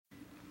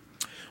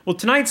Well,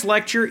 tonight's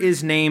lecture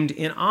is named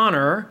in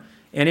honor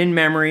and in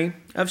memory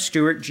of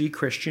Stuart G.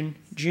 Christian,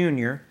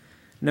 Jr.,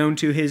 known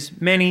to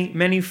his many,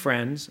 many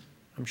friends,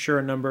 I'm sure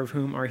a number of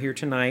whom are here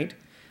tonight,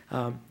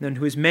 known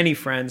to his many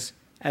friends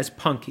as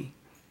Punky.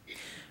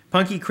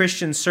 Punky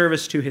Christian's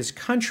service to his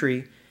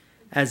country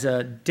as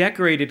a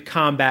decorated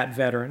combat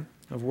veteran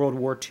of World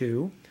War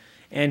II,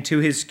 and to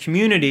his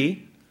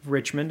community of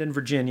Richmond and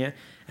Virginia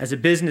as a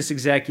business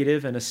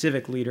executive and a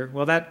civic leader,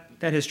 well, that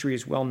history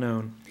is well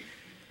known.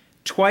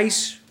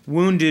 Twice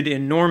wounded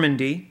in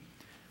Normandy,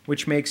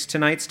 which makes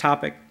tonight's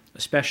topic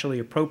especially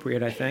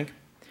appropriate, I think,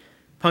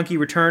 Punky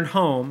returned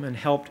home and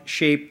helped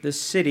shape the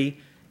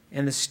city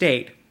and the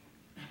state.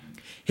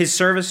 His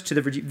service to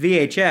the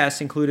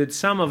VHS included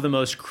some of the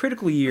most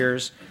critical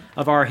years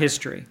of our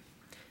history.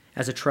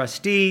 As a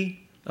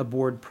trustee, a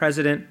board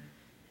president,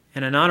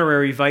 and an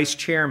honorary vice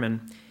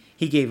chairman,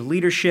 he gave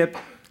leadership,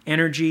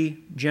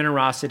 energy,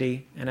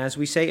 generosity, and as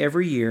we say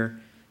every year,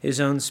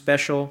 his own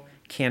special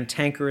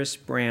cantankerous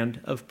brand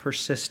of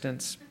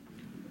persistence.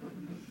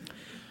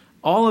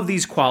 All of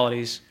these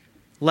qualities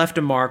left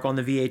a mark on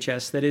the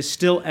VHS that is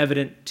still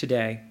evident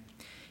today.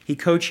 He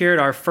co-chaired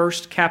our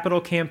first capital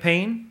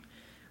campaign.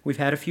 We've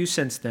had a few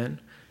since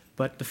then,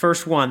 but the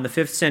first one, the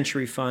Fifth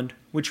Century Fund,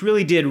 which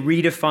really did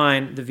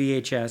redefine the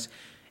VHS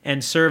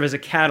and serve as a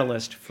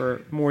catalyst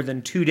for more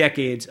than 2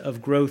 decades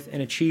of growth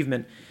and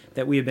achievement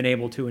that we have been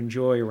able to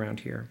enjoy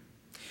around here.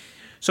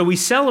 So we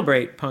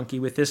celebrate Punky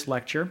with this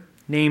lecture,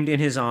 named in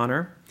his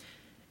honor,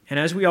 and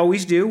as we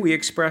always do, we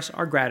express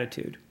our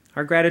gratitude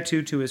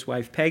to his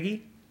wife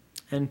Peggy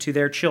and to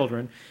their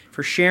children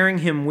for sharing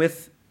him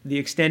with the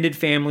extended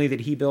family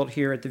that he built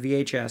here at the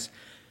VHS.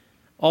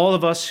 All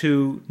of us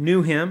who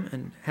knew him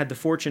and had the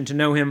fortune to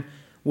know him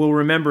will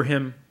remember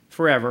him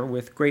forever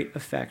with great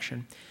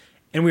affection.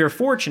 And we are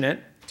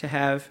fortunate to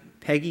have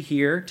Peggy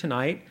here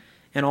tonight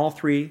and all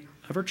 3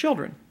 of her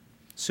children,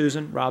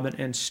 Susan, Robin,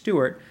 and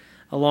Stuart,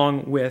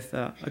 along with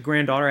a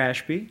granddaughter,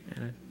 Ashby,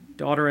 and a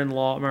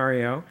daughter-in-law,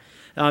 Mario.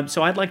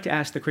 So I'd like to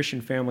ask the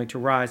Christian family to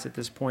rise at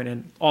this point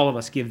and all of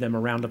us give them a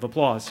round of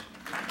applause.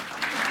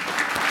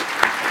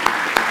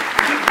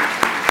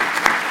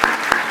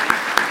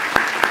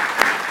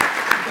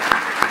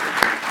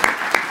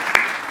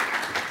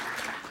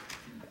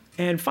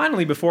 And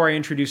finally, before I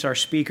introduce our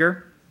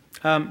speaker,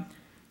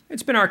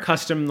 it's been our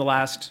custom the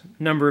last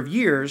number of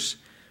years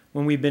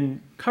when we've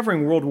been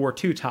covering World War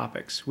II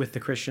topics with the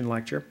Christian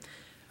lecture,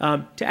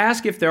 to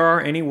ask if there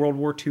are any World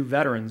War II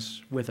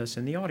veterans with us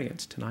in the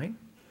audience tonight.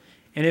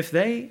 And if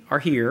they are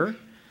here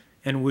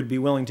and would be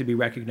willing to be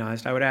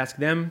recognized, I would ask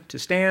them to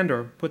stand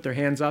or put their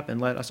hands up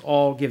and let us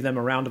all give them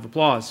a round of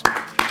applause.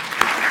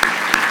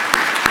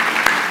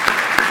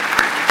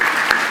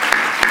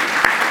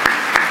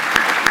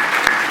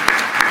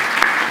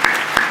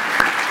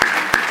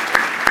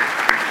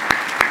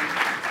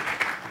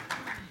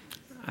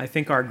 I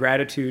think our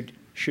gratitude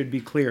should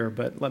be clear,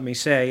 but let me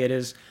say it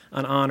is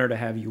an honor to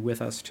have you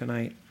with us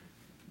tonight.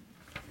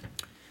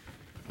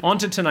 On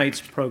to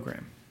tonight's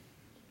program.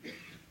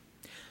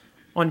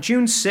 On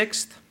June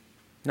 6th,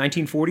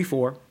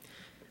 1944,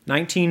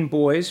 19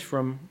 boys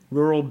from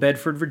rural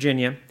Bedford,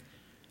 Virginia,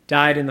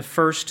 died in the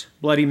first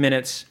bloody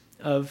minutes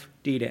of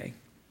D-Day.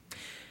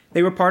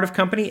 They were part of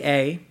Company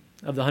A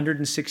of the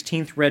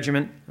 116th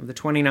Regiment of the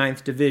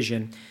 29th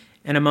Division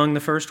and among the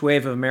first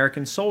wave of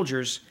American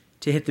soldiers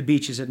to hit the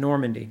beaches at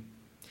Normandy.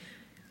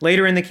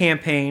 Later in the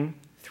campaign,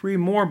 3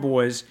 more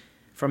boys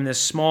from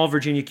this small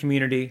Virginia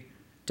community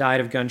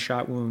died of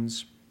gunshot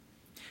wounds.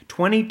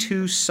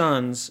 22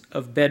 sons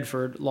of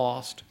Bedford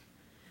lost,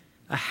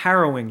 a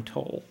harrowing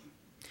toll,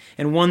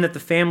 and one that the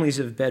families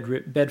of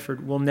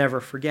Bedford will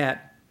never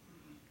forget.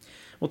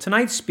 Well,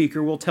 tonight's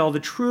speaker will tell the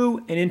true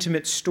and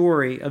intimate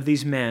story of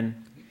these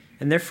men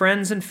and their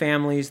friends and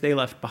families they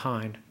left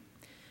behind.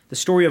 The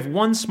story of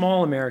one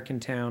small American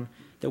town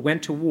that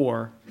went to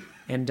war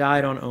and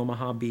died on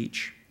Omaha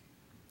Beach.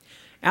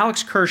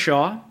 Alex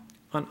Kershaw,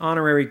 an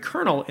honorary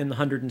colonel in the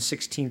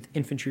 116th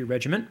Infantry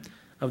Regiment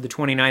of the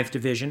 29th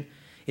Division,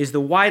 is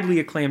the widely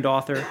acclaimed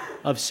author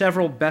of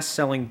several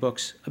best-selling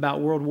books about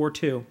World War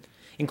II,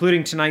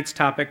 including tonight's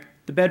topic,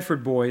 The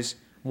Bedford Boys,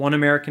 One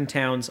American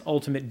Town's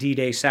Ultimate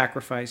D-Day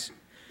Sacrifice,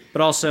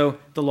 but also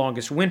The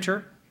Longest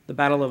Winter, The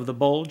Battle of the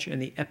Bulge,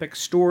 and the epic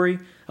story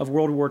of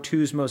World War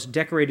II's most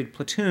decorated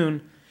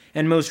platoon,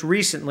 and most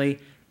recently,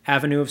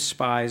 Avenue of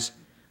Spies,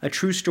 a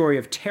true story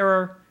of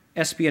terror,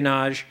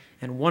 espionage,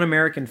 and one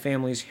American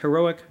family's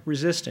heroic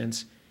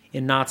resistance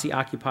in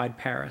Nazi-occupied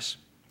Paris.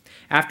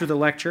 After the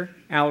lecture,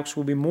 Alex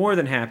will be more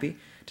than happy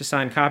to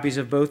sign copies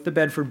of both The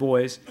Bedford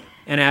Boys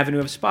and Avenue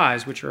of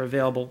Spies, which are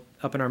available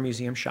up in our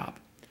museum shop.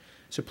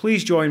 So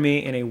please join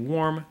me in a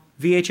warm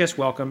VHS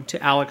welcome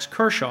to Alex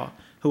Kershaw,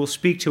 who will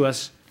speak to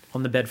us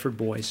on The Bedford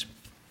Boys.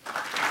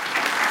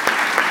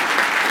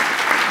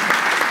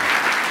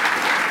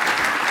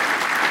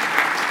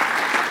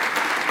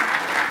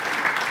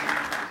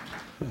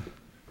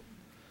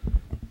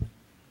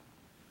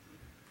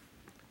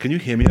 Can you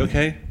hear me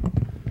okay?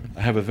 I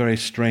have a very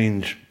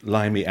strange,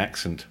 limey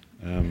accent.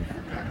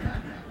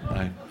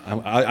 I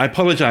I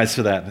apologize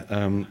for that.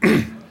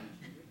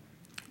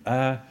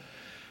 I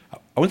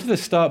wanted to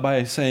start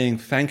by saying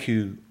thank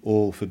you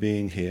all for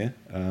being here.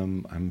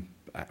 I'm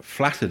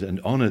flattered and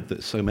honored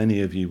that so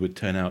many of you would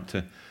turn out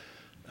to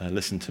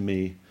listen to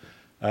me.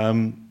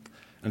 And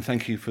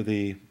thank you for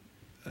the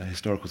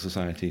Historical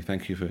Society.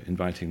 Thank you for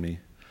inviting me.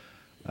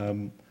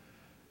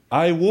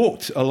 I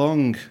walked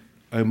along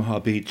Omaha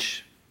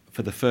Beach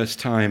for the first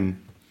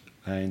time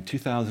in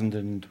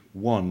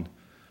 2001,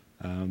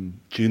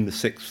 June the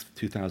 6th,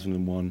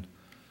 2001,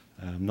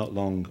 not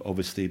long,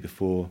 obviously,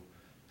 before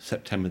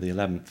September the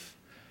 11th.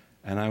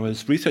 And I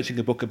was researching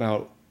a book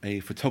about a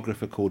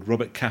photographer called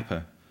Robert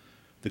Capa,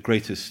 the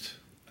greatest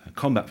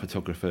combat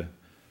photographer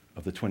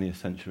of the 20th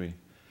century.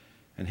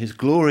 And his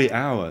glory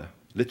hour,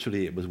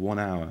 literally it was 1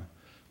 hour,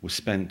 was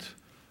spent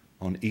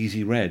on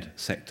Easy Red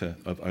sector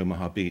of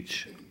Omaha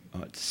Beach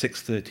at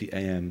 6:30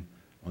 a.m.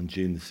 on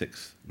June the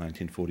 6th,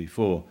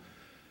 1944.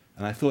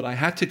 And I thought I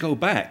had to go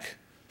back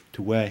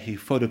to where he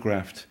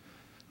photographed,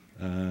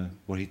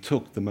 where he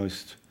took the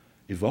most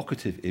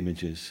evocative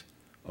images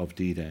of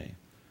D-Day,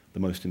 the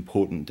most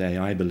important day,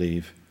 I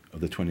believe, of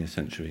the 20th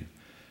century.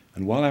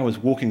 And while I was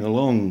walking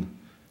along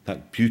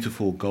that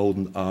beautiful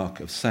golden arc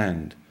of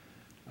sand,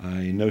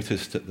 I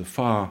noticed at the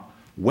far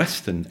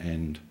western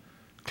end,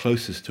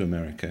 closest to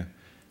America,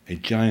 a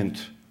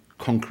giant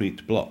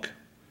concrete block.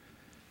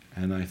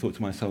 And I thought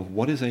to myself,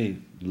 what is a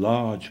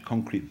large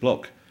concrete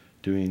block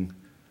doing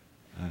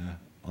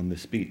on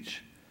this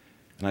beach?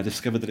 And I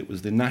discovered that it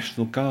was the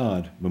National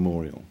Guard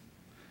Memorial.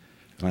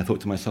 And I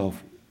thought to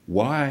myself,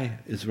 why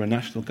is there a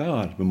National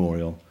Guard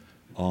Memorial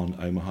on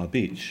Omaha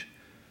Beach?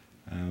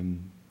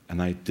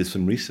 And I did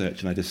some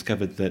research, and I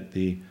discovered that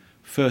the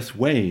first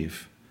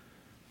wave,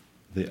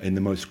 in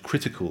the most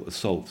critical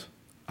assault,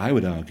 I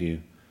would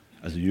argue,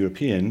 as a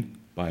European,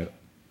 by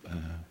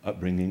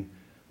upbringing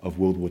of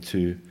World War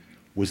II,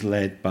 was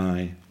led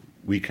by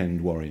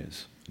weekend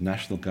warriors,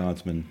 National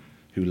Guardsmen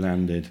who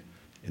landed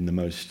in the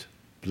most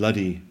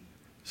bloody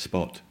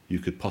spot you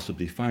could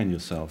possibly find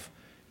yourself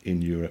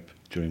in Europe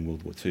during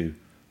World War II,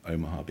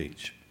 Omaha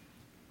Beach.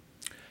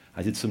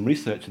 I did some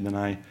research, and then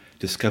I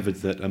discovered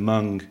that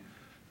among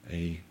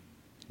a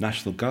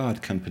National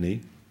Guard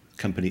company,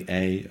 Company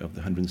A of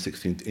the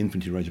 116th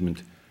Infantry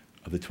Regiment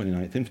of the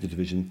 29th Infantry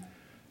Division,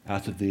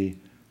 out of the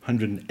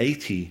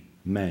 180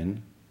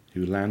 men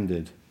who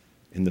landed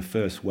in the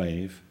first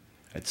wave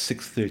at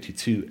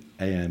 6:32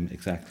 a.m.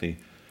 exactly,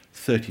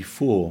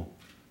 34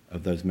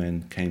 of those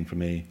men came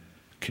from a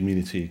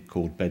community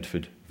called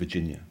Bedford,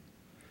 Virginia.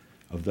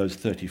 Of those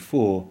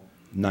 34,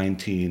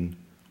 19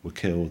 were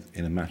killed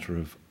in a matter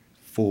of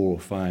 4 or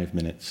 5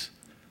 minutes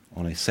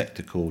on a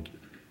sector called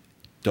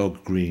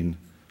Dog Green,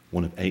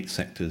 one of 8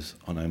 sectors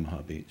on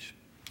Omaha Beach.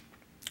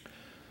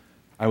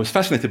 I was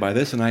fascinated by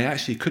this, and I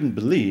actually couldn't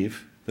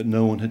believe that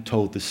no one had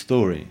told this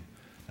story.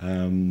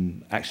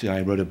 Actually,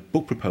 I wrote a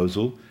book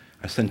proposal.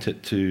 I sent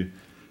it to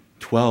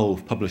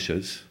 12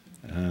 publishers.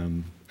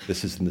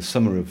 This is in the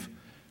summer of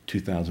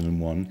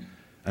 2001,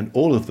 and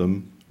all of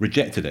them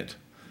rejected it.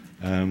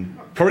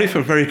 Probably for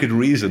a very good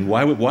reason.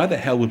 Why the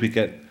hell would we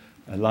get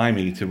a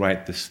limey to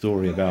write this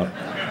story about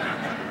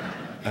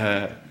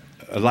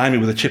a limey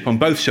with a chip on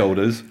both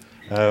shoulders?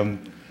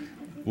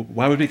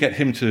 Why would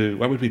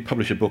we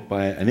publish a book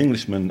by an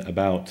Englishman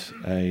about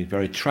a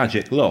very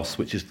tragic loss,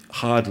 which is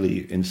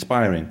hardly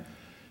inspiring?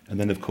 And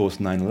then, of course,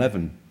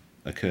 9/11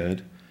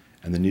 occurred,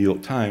 and the New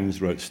York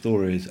Times wrote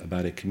stories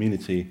about a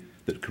community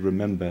that could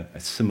remember a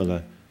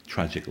similar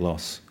tragic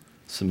loss,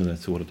 similar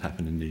to what had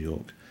happened in New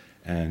York.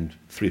 And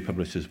 3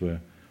 publishers were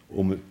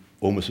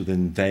almost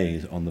within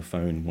days on the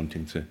phone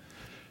wanting to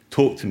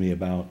talk to me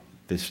about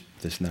this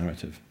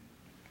narrative.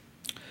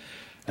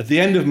 At the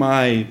end of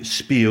my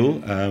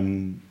spiel,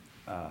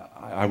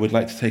 I would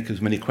like to take as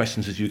many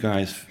questions as you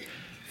guys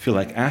feel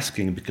like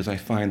asking, because I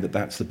find that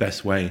that's the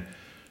best way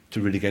to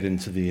really get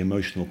into the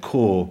emotional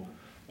core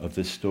of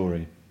this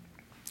story.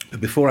 But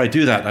before I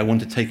do that, I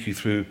want to take you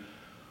through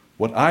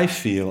what I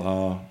feel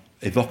are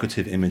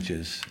evocative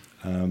images.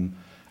 And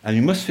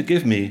you must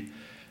forgive me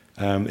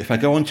if I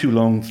go on too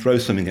long, throw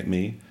something at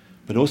me,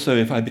 but also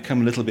if I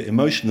become a little bit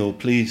emotional,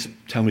 please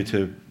tell me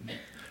to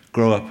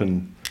grow up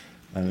and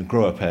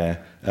grow a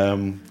pair.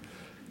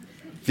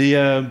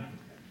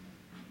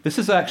 This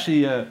is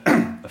actually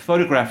a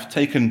photograph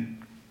taken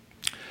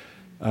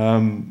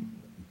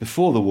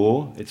before the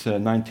war. It's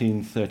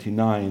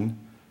 1939,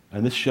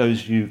 and this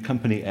shows you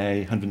Company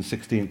A,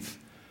 116th,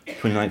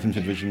 29th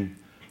Infantry Division,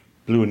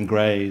 blue and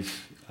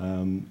greys,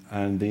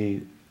 and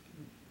the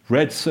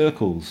red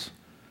circles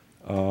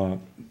are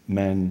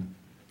men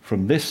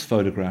from this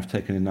photograph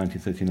taken in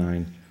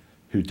 1939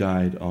 who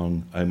died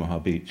on Omaha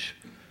Beach.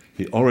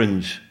 The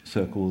orange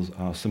circles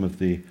are some of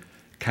the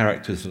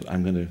characters that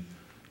I'm going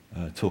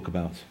to talk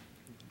about.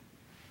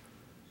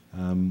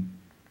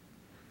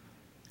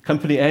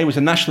 Company A was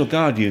a National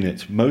Guard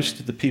unit. Most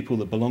of the people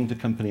that belonged to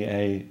Company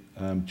A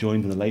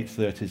joined in the late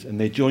 30s, and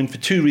they joined for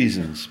 2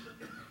 reasons.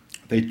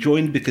 They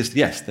joined because,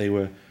 yes, they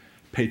were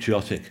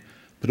patriotic,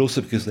 but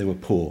also because they were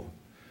poor.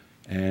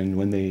 And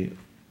when the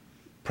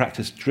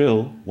practice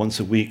drill once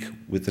a week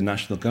with the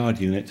National Guard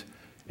unit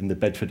in the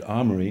Bedford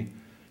Armory,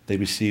 they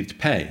received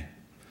pay.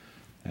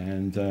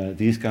 And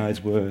these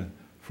guys were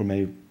from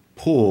a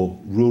poor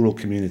rural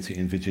community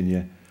in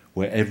Virginia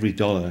where every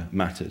dollar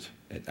mattered.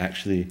 It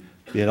actually,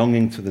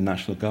 belonging to the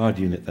National Guard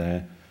unit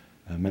there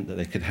meant that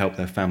they could help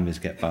their families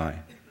get by.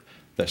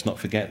 Let's not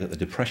forget that the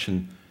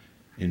Depression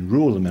in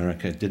rural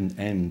America didn't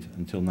end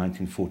until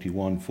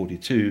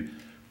 1941-42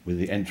 with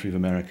the entry of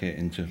America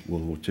into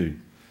World War II.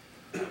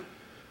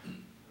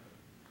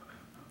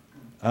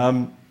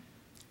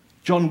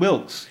 John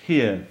Wilkes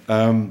here,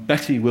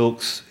 Betty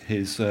Wilkes,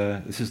 this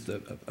is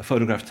a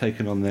photograph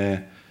taken on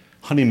their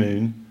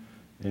honeymoon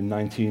in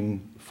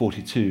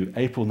 1942,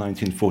 April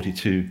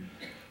 1942.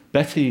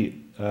 Betty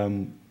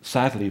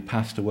sadly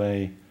passed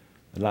away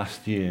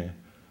last year.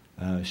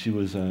 She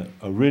was a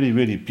really,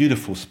 really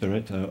beautiful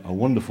spirit, a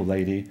wonderful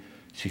lady.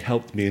 She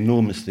helped me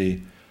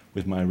enormously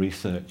with my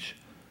research.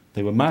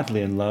 They were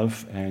madly in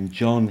love, and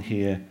John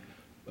here,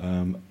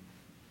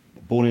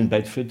 born in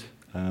Bedford,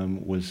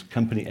 was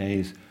Company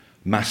A's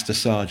Master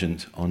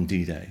Sergeant on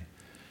D-Day.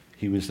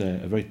 He was a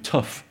very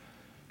tough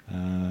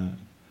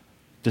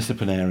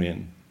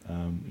disciplinarian.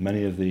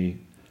 Many of the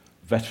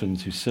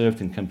veterans who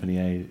served in Company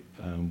A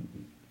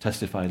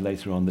testified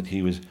later on that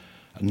he was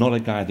not a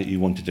guy that you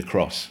wanted to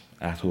cross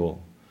at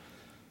all.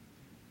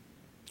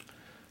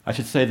 I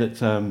should say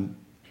that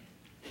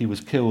he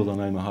was killed on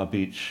Omaha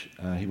Beach.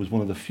 He was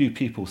one of the few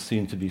people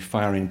seen to be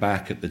firing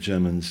back at the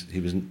Germans. He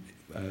was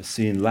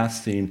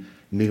last seen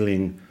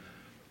kneeling,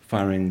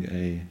 firing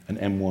an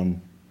M1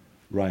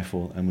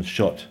 rifle, and was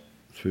shot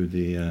through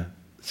the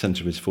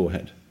center of his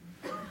forehead.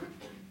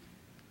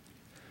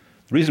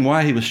 The reason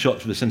why he was shot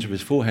through the center of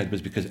his forehead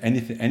was because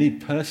any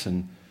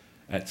person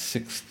at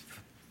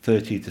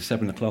 6:30 to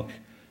 7 o'clock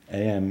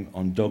a.m.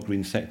 on Dog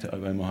Green sector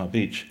of Omaha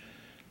Beach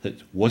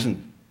that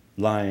wasn't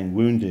lying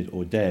wounded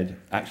or dead,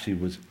 actually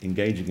was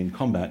engaging in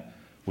combat,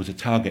 was a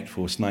target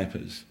for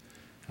snipers,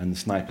 and the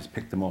snipers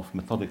picked them off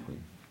methodically.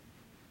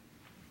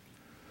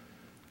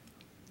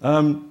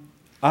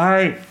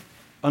 I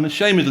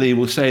unashamedly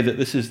will say that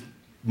this is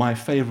my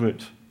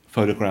favorite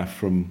photograph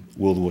from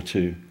World War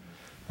II.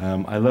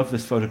 I love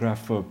this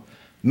photograph for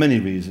many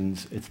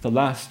reasons. It's the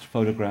last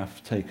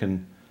photograph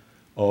taken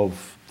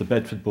of the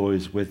Bedford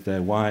boys with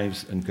their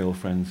wives and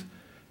girlfriends.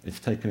 It's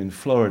taken in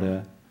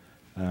Florida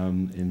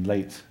in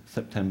late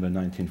September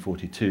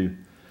 1942.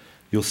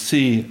 You'll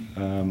see,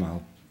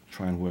 I'll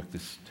try and work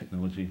this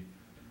technology.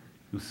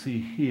 You'll see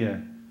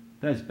here,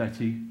 there's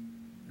Betty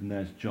and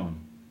there's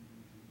John.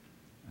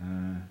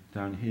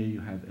 Down here you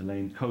have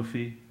Elaine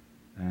Kofi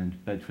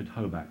and Bedford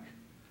Hoback.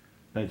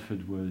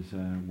 Bedford was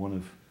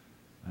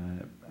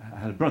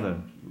had a brother,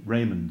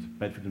 Raymond,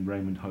 Bedford and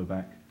Raymond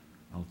Hoback.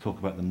 I'll talk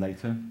about them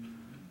later.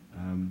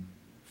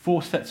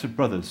 4 sets of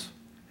brothers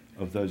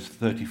of those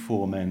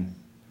 34 men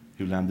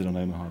who landed on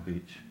Omaha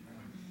Beach.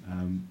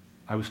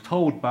 I was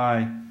told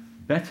by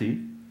Betty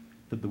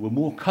that there were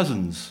more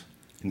cousins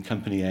in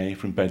Company A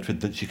from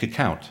Bedford than she could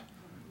count.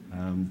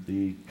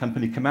 The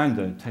company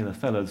commander, Taylor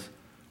Fellers,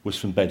 was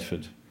from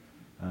Bedford.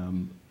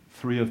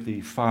 3 of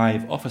the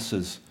 5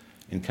 officers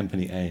in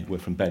Company A were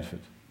from Bedford.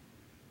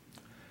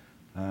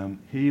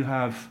 Here you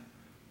have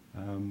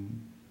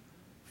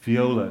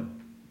Viola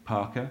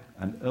Parker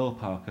and Earl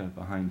Parker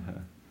behind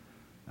her.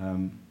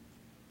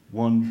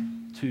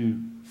 1,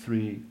 2,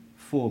 3,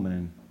 4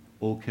 men,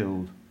 all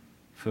killed,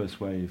 first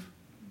wave,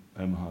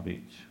 Omaha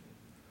Beach.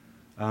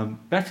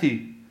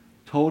 Betty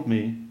told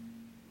me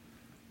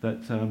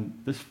that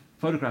this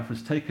photograph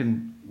was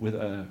taken with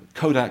a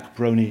Kodak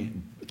Brownie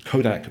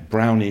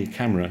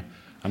camera.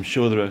 I'm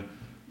sure there are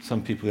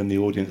some people in the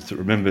audience that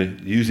remember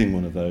using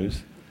one of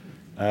those.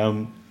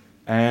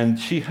 And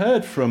she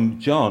heard from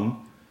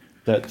John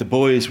that the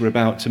boys were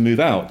about to move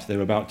out. They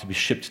were about to be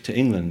shipped to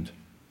England.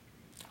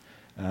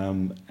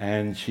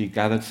 And she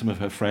gathered some of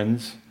her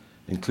friends,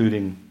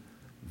 including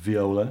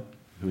Viola,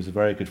 who was a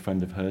very good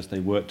friend of hers. They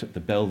worked at the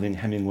Belding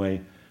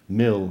Hemingway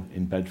mill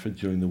in Bedford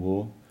during the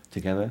war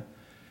together.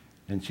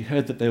 And she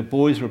heard that their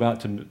boys were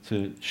about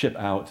to ship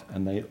out,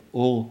 and they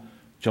all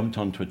jumped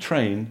onto a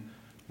train,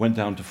 went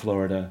down to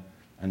Florida,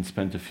 and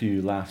spent a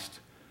few last,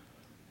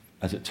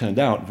 as it turned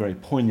out, very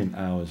poignant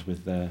hours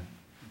with their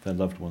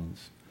loved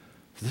ones.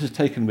 So this is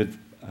taken with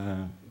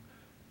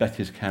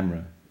Betty's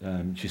camera.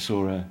 She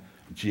saw a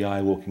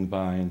GI walking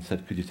by and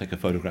said, "Could you take a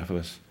photograph of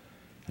us?"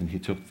 And he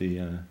took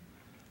the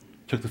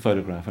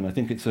photograph. And I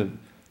think it's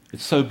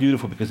so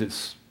beautiful because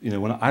it's,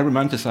 when I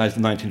romanticize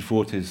the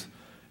 1940s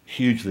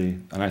hugely,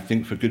 and I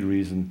think for good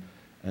reason.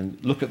 And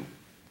look at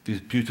these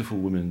beautiful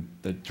women,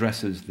 the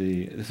dresses.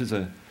 This is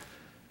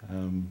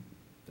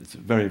it's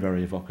very,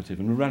 very evocative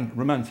and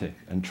romantic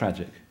and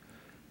tragic.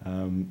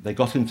 They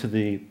got into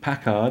the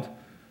Packard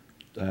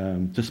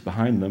just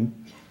behind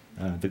them.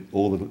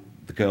 All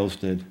the girls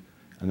did,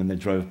 and then they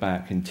drove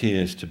back in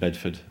tears to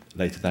Bedford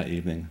later that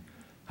evening,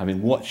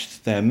 having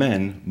watched their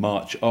men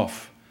march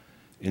off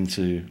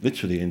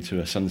literally into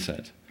a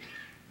sunset.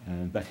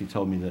 And Betty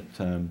told me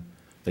that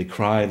they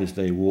cried as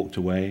they walked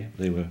away.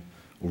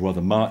 Or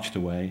rather marched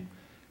away,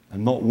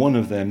 and not one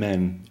of their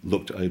men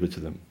looked over to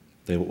them.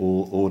 They were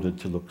all ordered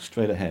to look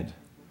straight ahead.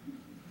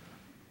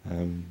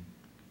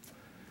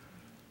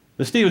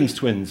 The Stevens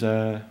twins,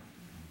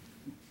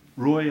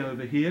 Roy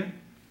over here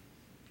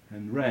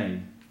and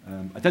Ray,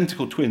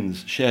 identical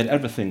twins, shared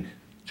everything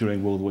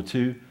during World War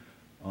II.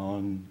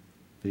 On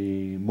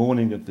the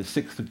morning of the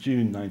 6th of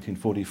June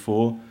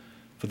 1944,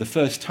 for the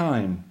first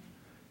time,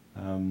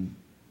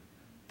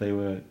 they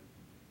were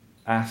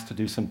asked to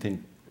do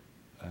something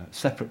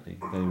separately.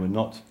 They were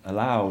not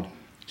allowed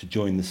to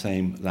join the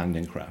same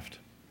landing craft.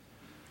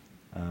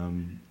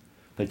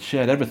 They'd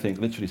shared everything,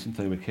 literally, since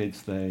they were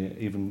kids. They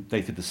even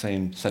dated the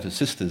same set of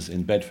sisters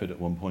in Bedford at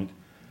one point.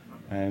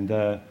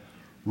 And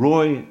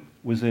Roy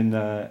was in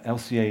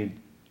LCA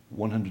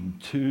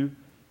 102,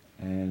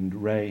 and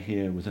Ray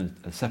here was in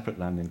a separate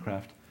landing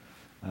craft.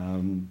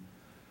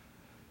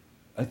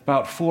 At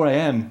about 4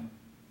 a.m.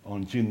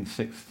 on June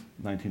 6th,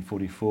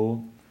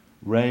 1944,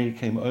 Ray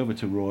came over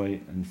to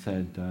Roy and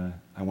said,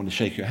 I want to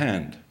shake your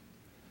hand.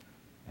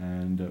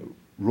 And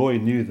Roy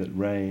knew that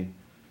Ray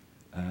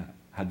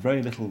had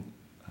very little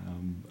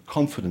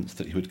confidence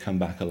that he would come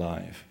back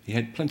alive. He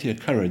had plenty of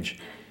courage,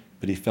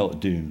 but he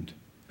felt doomed.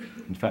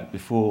 In fact,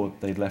 before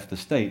they'd left the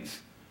States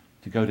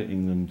to go to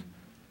England,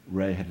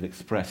 Ray had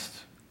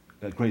expressed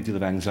a great deal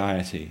of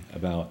anxiety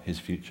about his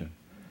future.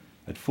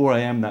 At 4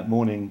 a.m. that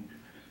morning,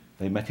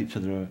 they met each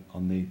other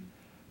on the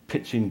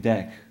pitching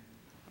deck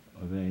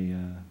of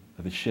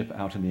a ship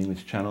out in the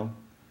English Channel,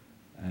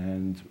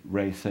 and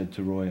Ray said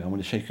to Roy, I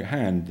want to shake your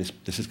hand.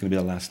 This is going to be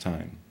the last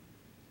time.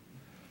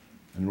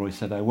 And Roy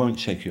said, I won't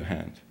shake your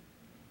hand.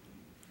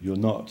 You're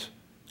not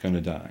going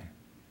to die.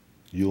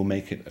 You'll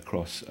make it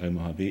across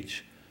Omaha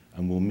Beach,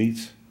 and we'll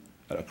meet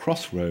at a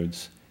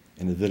crossroads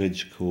in a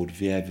village called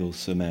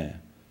Vierville-sur-Mer,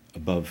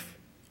 above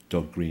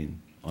Dog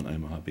Green on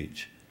Omaha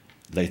Beach,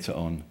 later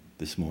on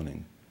this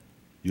morning.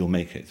 You'll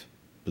make it.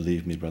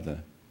 Believe me,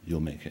 brother,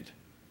 you'll make it.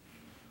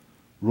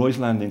 Roy's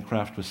landing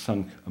craft was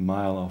sunk a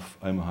mile off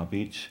Omaha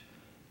Beach.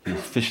 He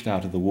was fished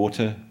out of the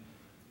water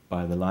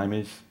by the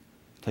Limeys,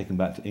 taken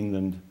back to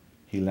England.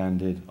 He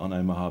landed on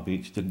Omaha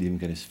Beach, didn't even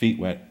get his feet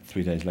wet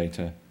 3 days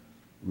later.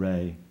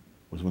 Ray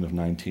was one of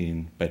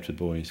 19 Bedford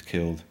boys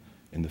killed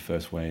in the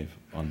first wave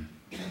on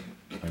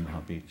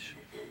Omaha Beach.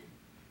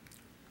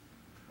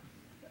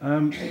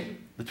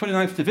 The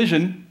 29th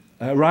Division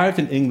arrived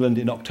in England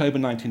in October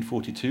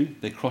 1942.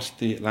 They crossed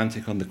the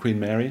Atlantic on the Queen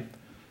Mary.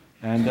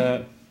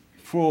 And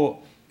for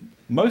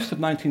most of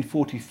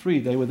 1943,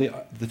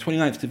 the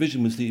 29th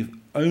Division was the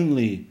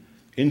only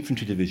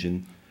infantry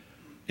division,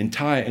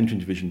 entire infantry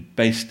division,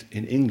 based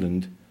in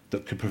England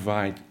that could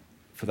provide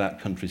for that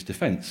country's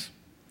defence.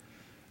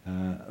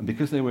 And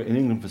because they were in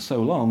England for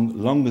so long,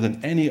 longer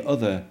than any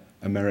other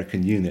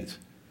American unit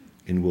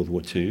in World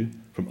War II,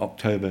 from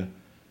October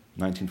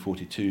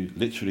 1942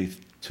 literally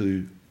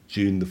to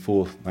June the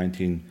 4th,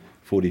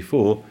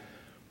 1944,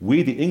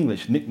 we, the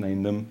English,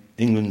 nicknamed them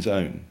England's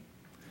Own.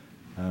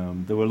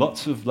 There were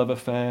lots of love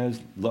affairs.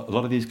 A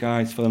lot of these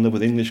guys fell in love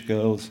with English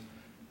girls.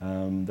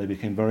 They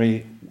became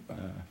very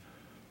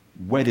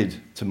wedded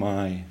to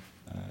my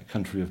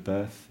country of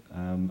birth,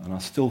 and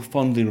are still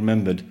fondly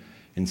remembered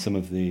in some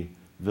of the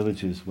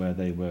villages where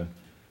they were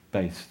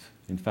based.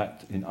 In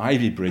fact, in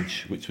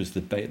Ivybridge, which was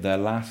their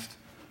last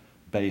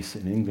base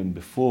in England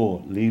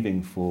before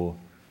leaving for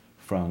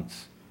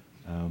France,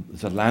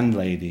 there's a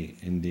landlady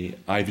in the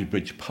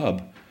Ivybridge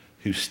pub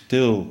who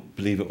still,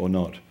 believe it or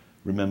not,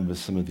 remembers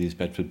some of these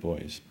Bedford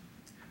boys.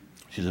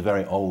 She's a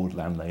very old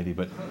landlady,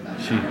 but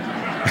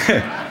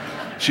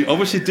she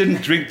obviously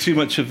didn't drink too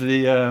much of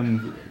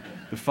the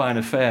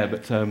finer fare,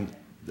 but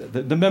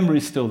the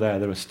memory's still there.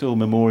 There are still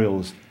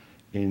memorials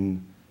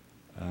in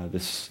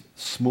this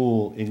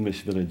small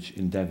English village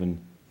in Devon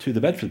to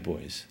the Bedford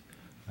boys.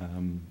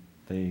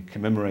 They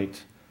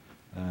commemorate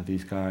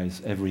these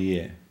guys every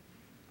year.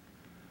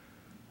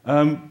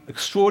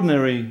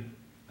 Extraordinary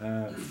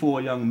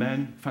 4 young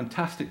men,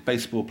 fantastic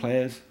baseball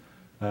players,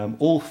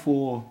 all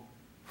 4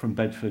 from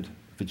Bedford,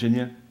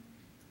 Virginia.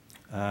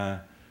 3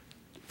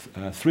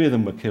 of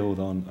them were killed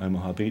on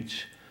Omaha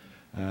Beach.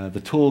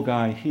 The tall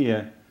guy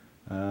here,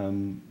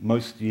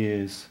 most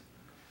years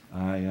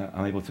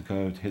I'm able to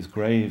go to his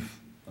grave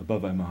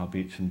above Omaha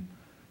Beach and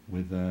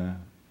with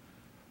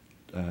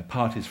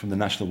parties from the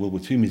National World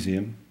War II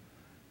Museum,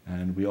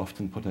 and we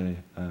often put a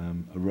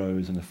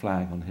rose and a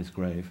flag on his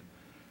grave.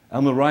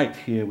 Elmer Wright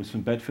here was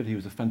from Bedford. He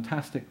was a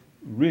fantastic,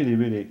 really,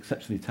 really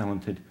exceptionally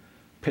talented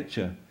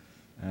pitcher,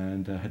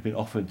 and had been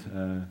offered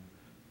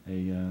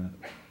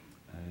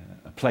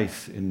a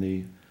place in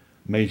the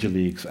major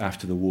leagues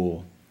after the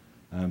war.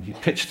 He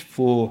pitched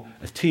for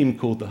a team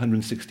called the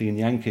 116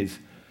 Yankees,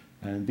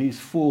 and these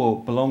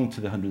 4 belonged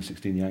to the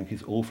 116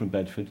 Yankees, all from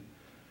Bedford.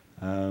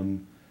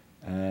 And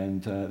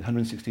the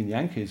 116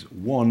 Yankees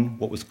won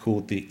what was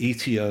called the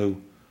ETO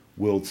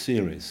World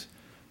Series,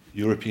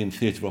 European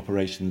Theatre of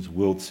Operations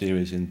World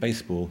Series in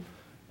baseball.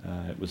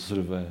 It was sort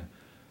of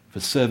for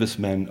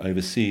servicemen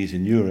overseas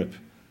in Europe.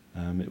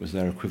 It was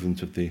their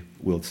equivalent of the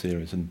World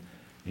Series. And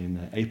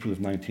in April of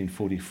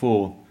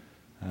 1944,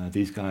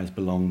 these guys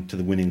belonged to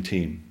the winning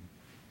team.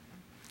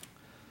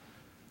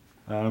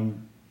 The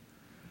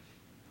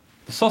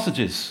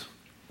sausages,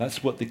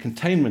 that's what the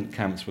containment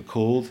camps were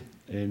called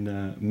in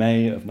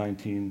May of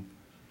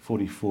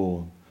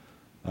 1944.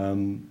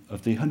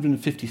 Of the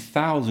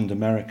 150,000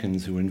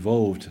 Americans who were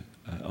involved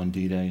on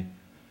D-Day,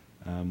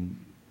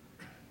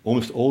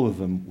 almost all of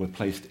them were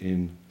placed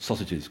in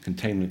sausages,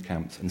 containment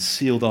camps, and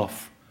sealed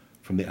off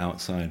from the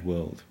outside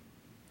world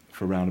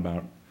for around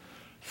about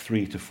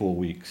 3 to 4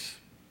 weeks.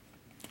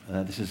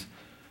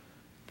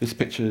 This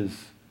picture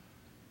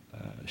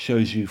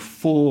shows you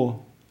 4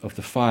 of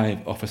the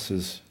 5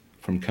 officers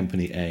from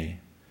Company A.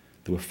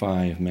 There were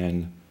 5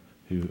 men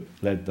who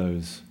led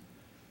those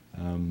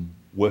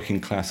working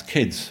class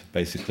kids,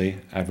 basically,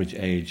 average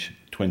age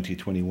 20,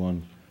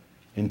 21,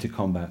 into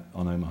combat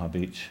on Omaha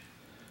Beach.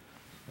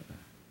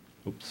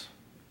 Oops.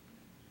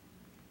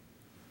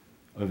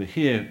 Over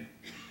here,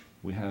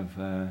 we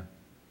have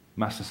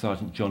Master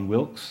Sergeant John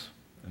Wilkes.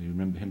 You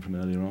remember him from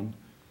earlier on.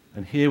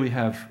 And here we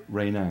have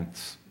Ray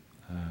Nance,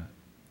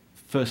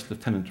 First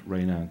Lieutenant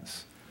Ray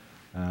Nance.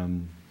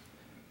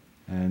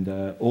 And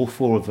all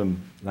 4 of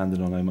them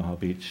landed on Omaha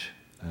Beach.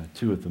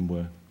 2 of them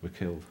were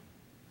killed.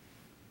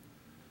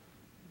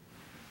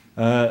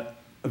 A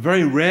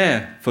very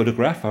rare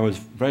photograph. I was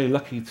very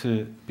lucky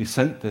to be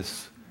sent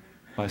this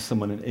by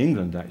someone in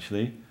England,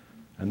 actually.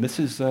 And this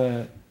is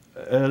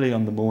early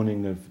on the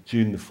morning of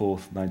June the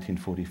 4th,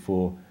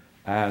 1944,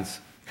 as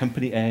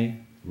Company A,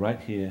 right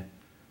here,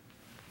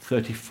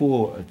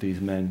 34 of these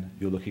men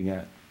you're looking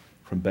at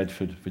from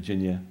Bedford,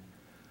 Virginia,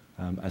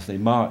 as they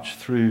march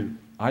through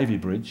Ivy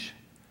Bridge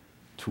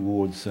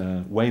towards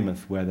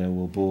Weymouth, where they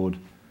will board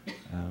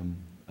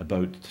a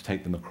boat to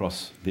take them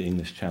across the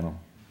English Channel.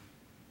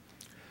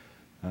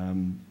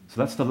 So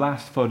that's the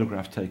last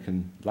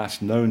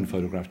known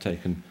photograph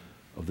taken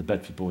of the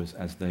Bedford boys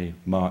as they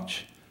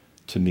march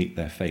to meet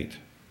their fate.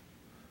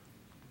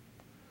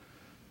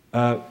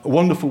 A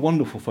wonderful,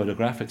 wonderful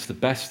photograph. It's the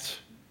best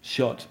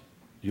shot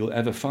you'll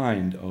ever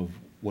find of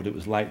what it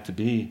was like to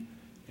be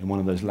in one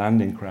of those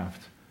landing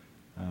craft,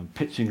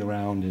 pitching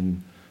around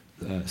in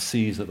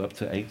seas of up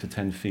to 8 to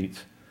 10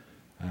 feet,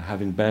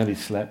 having barely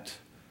slept,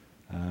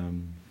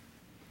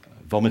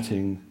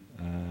 vomiting,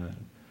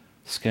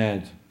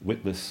 scared,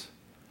 witless,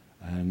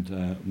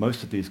 and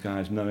most of these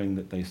guys knowing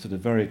that they stood a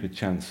very good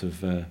chance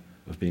of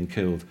being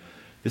killed.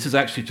 This is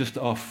actually just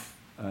off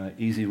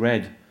Easy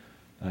Red.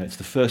 It's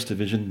the 1st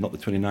Division, not the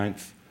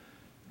 29th.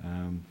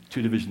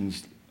 2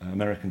 divisions,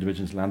 American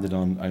divisions, landed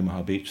on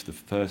Omaha Beach, the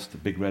 1st, the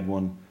big red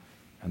one,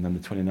 and then the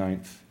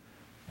 29th.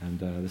 And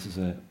this is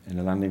in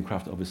a landing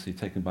craft, obviously,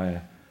 taken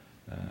by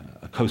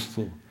a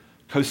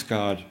Coast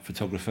Guard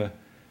photographer,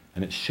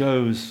 and it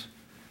shows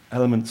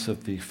elements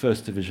of the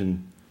 1st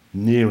Division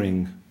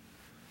nearing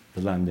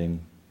the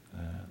landing,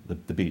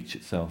 the beach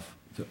itself.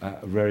 It's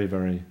a very,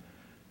 very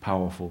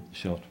powerful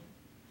shot.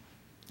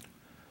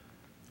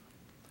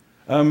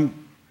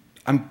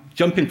 I'm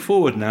jumping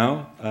forward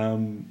now.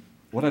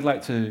 What I'd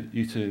like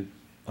you to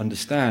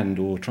understand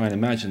or try and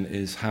imagine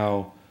is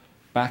how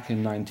back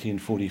in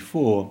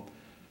 1944,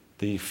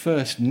 the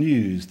first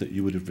news that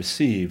you would have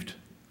received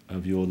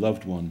of your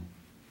loved one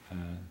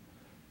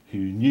who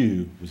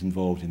knew was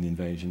involved in the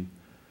invasion,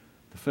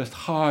 the first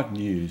hard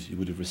news you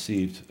would have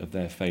received of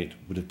their fate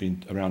would have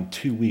been around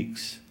 2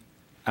 weeks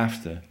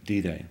after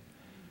D-Day.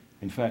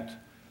 In fact,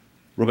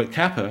 Robert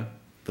Capa,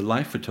 the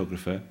Life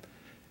photographer,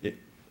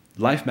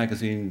 Life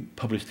magazine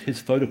published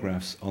his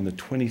photographs on the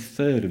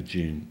 23rd of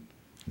June,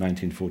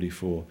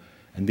 1944,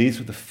 and these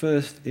were the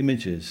first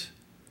images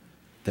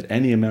that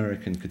any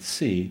American could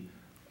see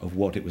of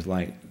what it was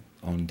like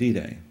on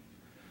D-Day.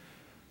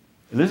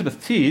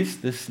 Elizabeth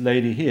Tees, this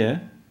lady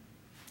here,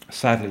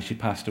 sadly she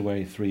passed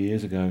away 3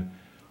 years ago,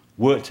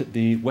 worked at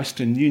the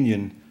Western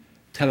Union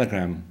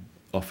telegram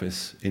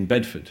office in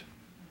Bedford.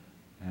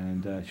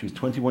 And she was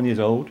 21 years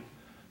old,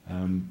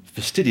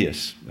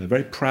 fastidious,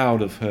 very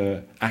proud of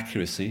her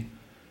accuracy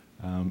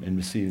in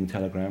receiving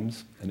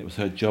telegrams. And it was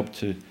her job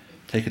to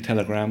take a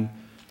telegram,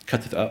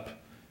 cut it up,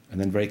 and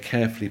then very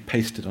carefully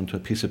paste it onto a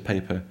piece of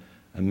paper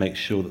and make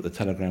sure that the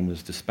telegram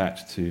was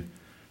dispatched to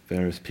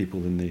various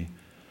people in the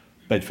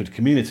Bedford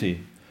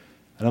community.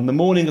 And on the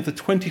morning of the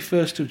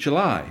 21st of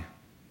July,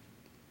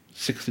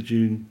 6th of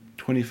June,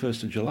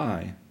 21st of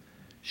July,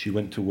 she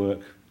went to work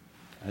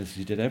as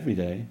she did every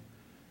day.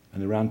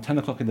 And around 10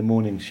 o'clock in the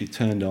morning, she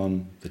turned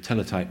on the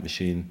teletype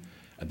machine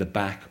at the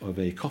back of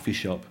a coffee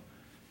shop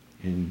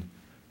in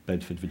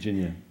Bedford,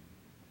 Virginia.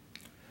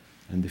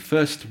 And the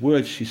first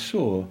words she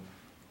saw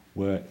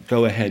were,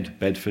 "Go ahead,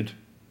 Bedford."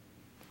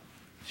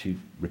 She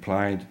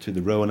replied to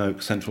the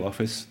Roanoke Central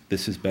Office,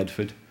 "This is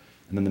Bedford."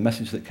 And then the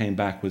message that came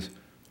back was,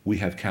 "We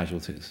have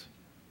casualties."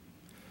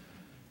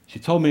 She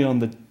told me on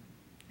the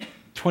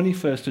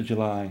 21st of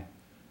July,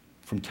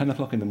 from 10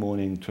 o'clock in the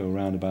morning to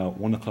around about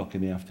 1 o'clock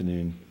in the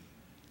afternoon,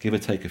 give or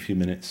take a few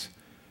minutes,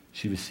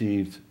 she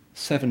received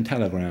 7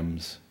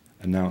 telegrams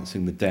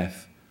announcing the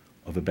death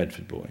of a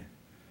Bedford boy.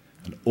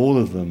 And all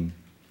of them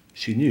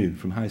she knew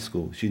from high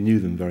school. She knew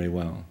them very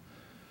well.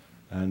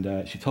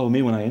 And she told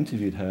me when I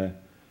interviewed her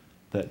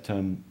that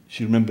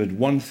she remembered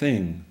one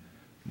thing,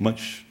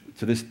 much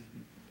to this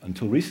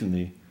until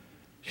recently,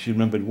 she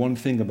remembered one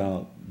thing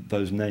about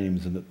those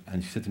names,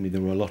 and she said to me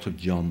there were a lot of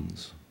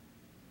Johns.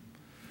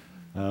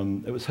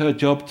 It was her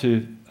job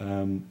to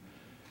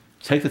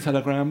take the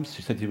telegrams.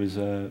 She said he was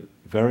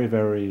very,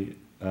 very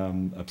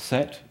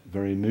upset,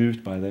 very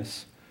moved by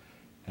this,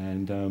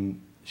 and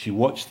she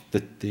watched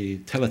the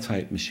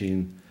teletype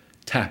machine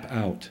tap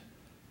out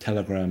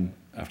telegram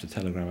after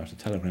telegram after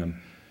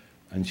telegram,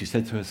 and she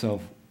said to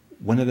herself,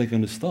 when are they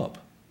going to stop?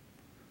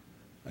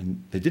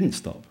 And they didn't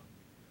stop.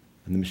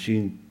 And the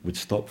machine would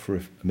stop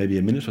for maybe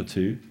a minute or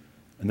two,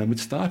 and then would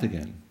start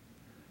again.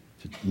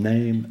 So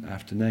name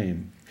after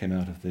name came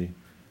out of the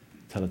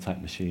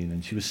teletype machine,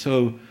 and she was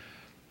so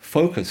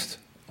focused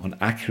on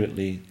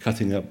accurately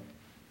cutting up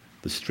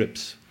the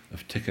strips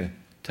of ticker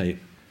tape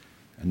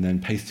and then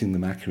pasting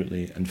them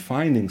accurately and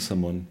finding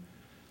someone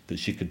that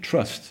she could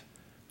trust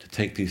to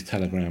take these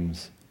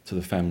telegrams to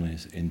the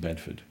families in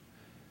Bedford.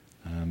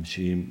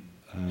 She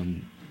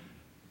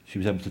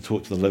was able to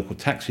talk to the local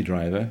taxi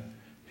driver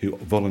who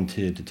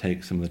volunteered to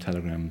take some of the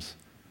telegrams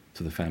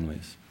to the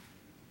families.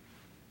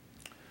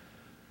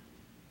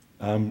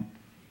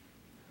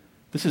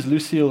 This is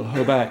Lucille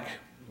Hoback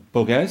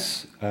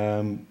Borges,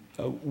 a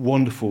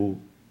wonderful,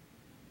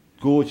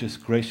 gorgeous,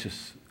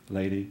 gracious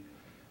lady.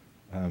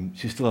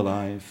 She's still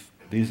alive.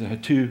 These are her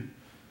two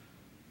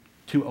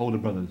older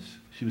brothers.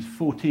 She was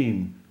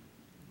 14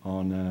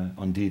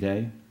 on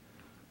D-Day.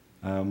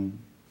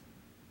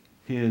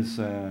 Here's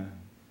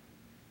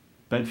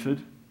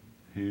Bedford,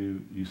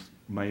 who you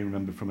may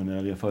remember from an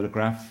earlier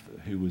photograph,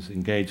 who was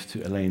engaged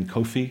to Elaine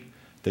Kofi.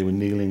 They were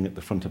kneeling at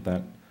the front of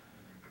that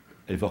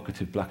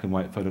evocative black and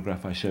white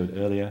photograph I showed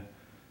earlier.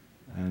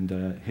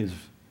 And here's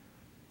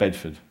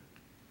Bedford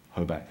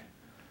Hoback.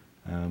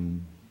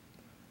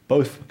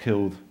 Both were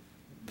killed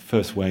the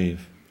first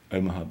wave,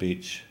 Omaha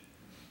Beach,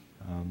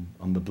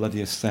 on the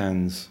bloodiest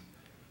sands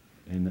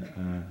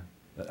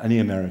that any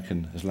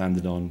American has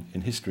landed on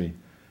in history.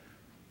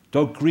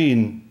 Dog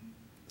Green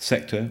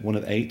sector, one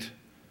of 8,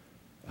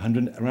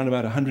 around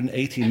about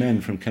 180 men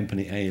from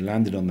Company A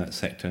landed on that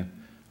sector.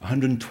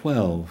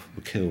 112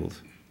 were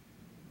killed.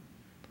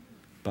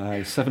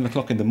 By 7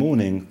 o'clock in the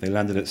morning, they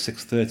landed at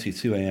 6:30,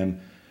 2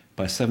 a.m.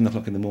 By 7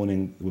 o'clock in the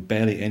morning, there were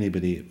barely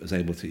anybody that was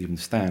able to even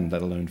stand,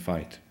 let alone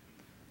fight.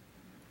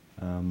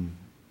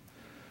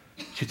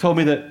 She told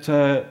me that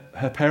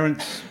her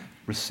parents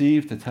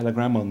received a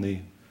telegram on the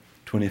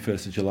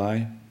 21st of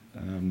July.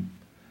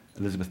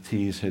 Elizabeth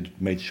Tease had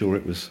made sure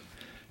it was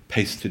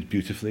pasted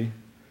beautifully.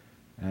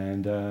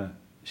 And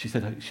she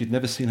said she'd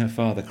never seen her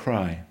father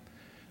cry,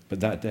 but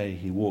that day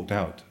he walked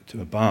out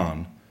to a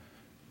barn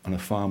on a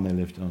farm they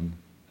lived on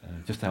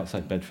just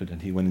outside Bedford,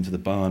 and he went into the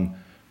barn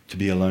to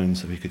be alone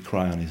so he could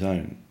cry on his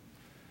own.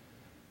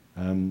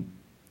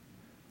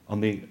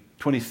 On the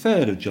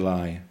 23rd of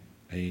July,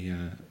 a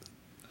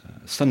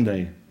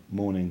Sunday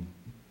morning,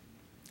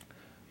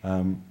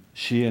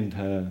 she and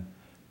her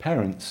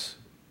parents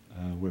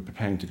were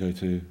preparing to go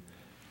to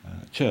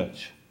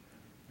church,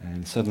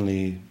 and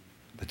suddenly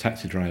the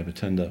taxi driver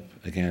turned up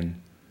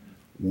again,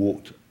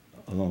 walked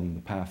along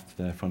the path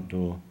to their front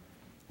door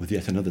with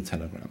yet another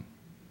telegram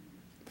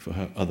for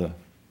her other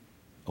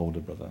older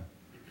brother.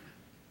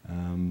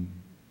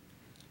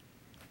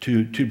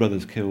 Two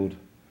brothers killed.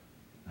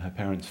 Her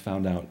parents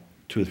found out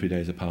 2 or 3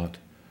 days apart,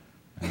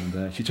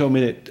 and she told me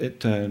that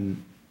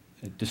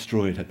it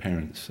destroyed her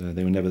parents.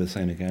 They were never the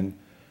same again,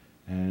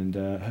 and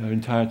her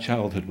entire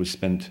childhood was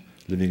spent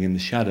living in the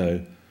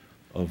shadow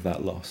of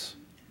that loss.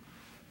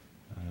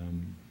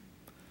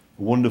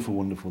 A wonderful,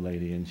 wonderful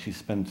lady, and she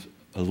spent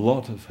a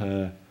lot of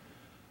her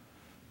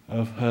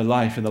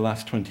life in the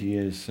last 20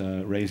 years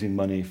raising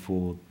money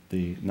for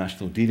the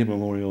National D-Day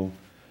Memorial,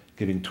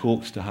 giving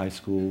talks to high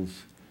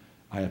schools.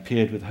 I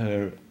appeared with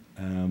her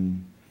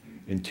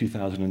in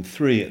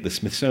 2003 at the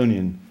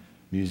Smithsonian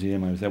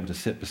Museum. I was able to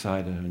sit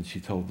beside her, and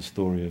she told the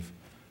story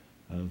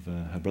of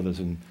her brothers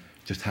and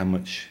just how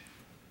much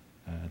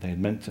they had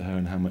meant to her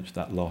and how much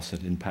that loss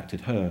had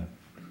impacted her.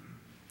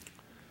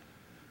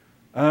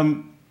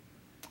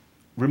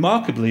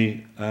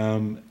 Remarkably,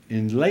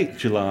 in late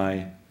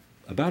July,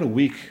 about a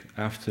week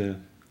after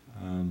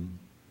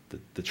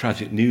the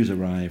tragic news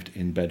arrived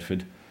in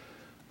Bedford,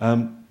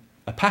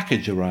 a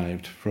package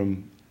arrived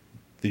from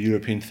the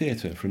European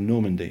Theatre, from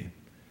Normandy.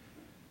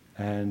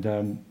 And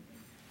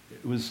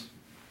it was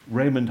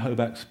Raymond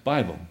Hoback's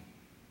Bible.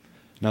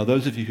 Now,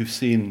 those of you who've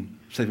seen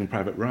Saving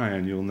Private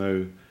Ryan,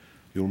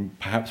 you'll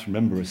perhaps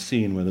remember a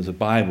scene where there's a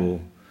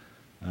Bible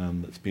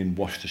that's been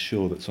washed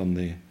ashore, that's on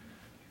the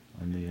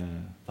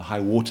high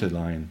water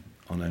line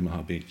on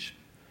Omaha Beach.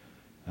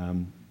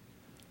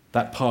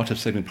 That part of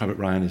Saving Private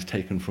Ryan is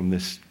taken from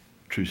this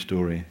true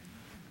story.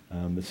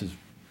 This is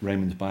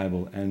Raymond's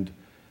Bible, and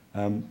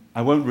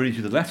I won't read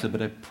you the letter,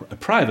 but a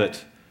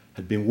private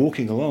had been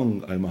walking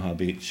along Omaha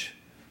Beach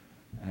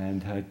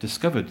and had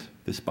discovered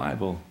this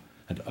Bible,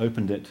 had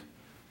opened it,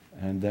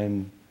 and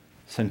then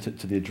sent it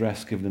to the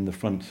address given in the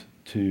front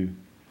to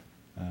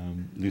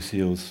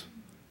Lucille's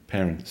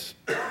parents.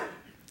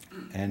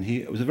 And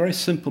it was a very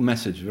simple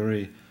message, a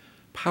very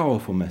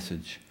powerful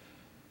message.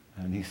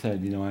 And he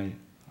said,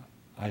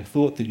 I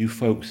thought that you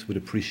folks would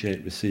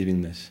appreciate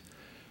receiving this.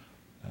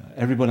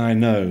 Everyone I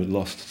know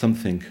lost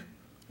something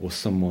or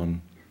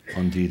someone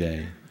on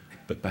D-Day,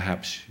 but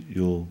perhaps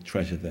you'll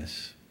treasure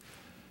this.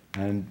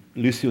 And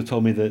Lucille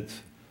told me that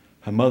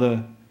her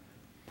mother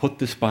put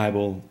this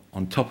Bible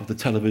on top of the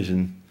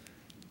television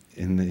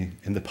in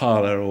the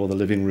parlor or the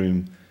living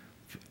room,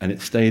 and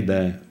it stayed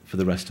there for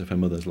the rest of her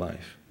mother's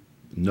life.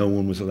 No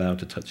one was allowed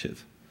to touch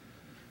it.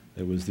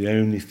 It was the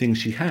only thing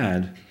she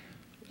had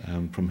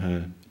from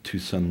her two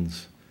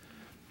sons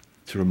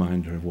to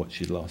remind her of what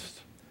she'd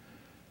lost.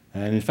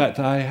 And in fact,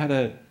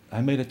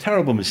 I made a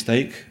terrible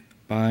mistake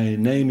by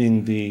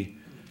naming the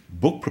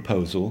book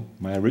proposal,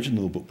 my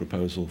original book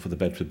proposal for the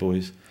Bedford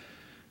Boys,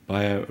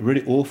 by a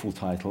really awful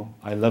title.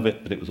 I love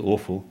it, but it was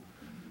awful.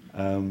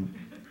 And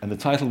the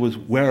title was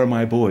Where Are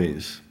My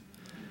Boys?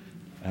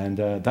 And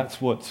that's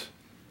what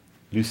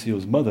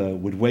Lucille's mother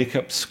would wake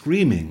up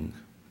screaming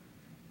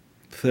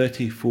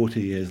 30,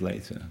 40 years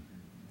later.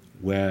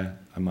 Where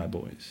are my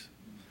boys?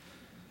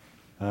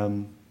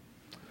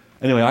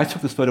 Anyway, I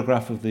took this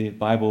photograph of the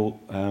Bible.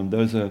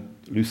 Those are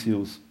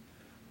Lucille's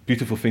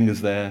beautiful fingers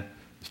there.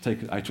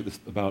 I took this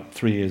about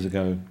 3 years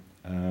ago.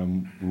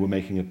 We were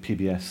making a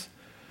PBS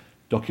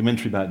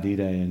documentary about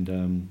D-Day,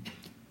 and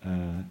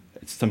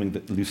it's something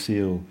that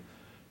Lucille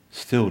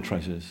still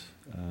treasures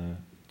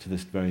to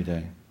this very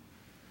day.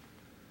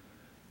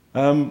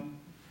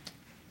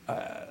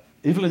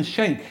 Evelyn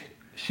Schenck,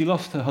 she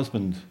lost her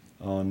husband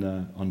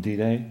on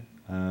D-Day,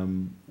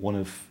 one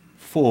of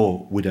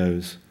 4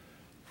 widows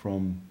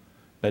from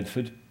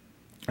Bedford,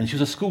 and she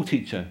was a school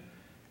teacher,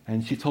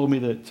 and she told me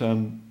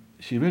that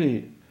she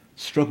really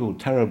struggled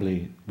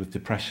terribly with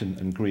depression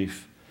and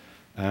grief,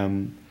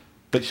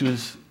 but she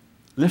was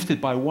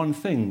lifted by one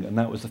thing, and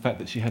that was the fact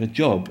that she had a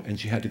job and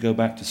she had to go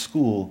back to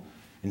school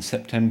in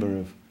September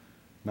of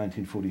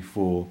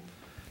 1944,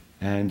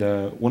 and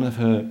one of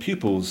her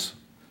pupils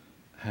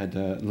had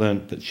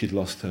learnt that she'd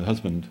lost her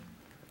husband,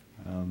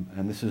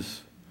 and this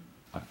is,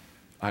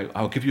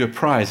 I'll give you a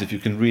prize if you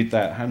can read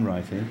that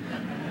handwriting.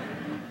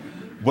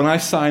 When I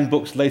sign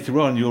books later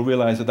on, you'll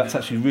realize that that's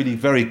actually really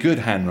very good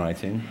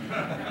handwriting.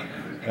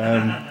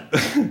 And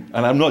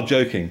I'm not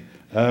joking.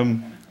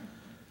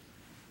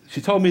 She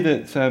told me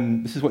that,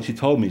 this is what she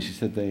told me. She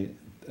said,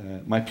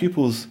 my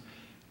pupils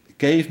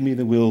gave me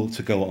the will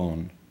to go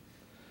on.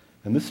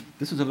 And this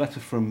is a letter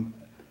from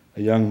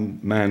a young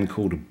man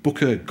called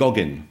Booker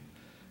Goggin.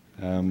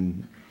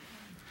 And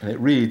it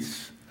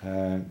reads,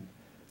 I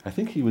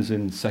think he was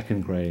in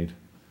 2nd grade.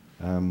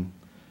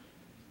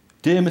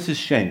 Dear Mrs.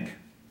 Schenck,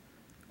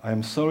 I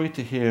am sorry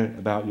to hear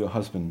about your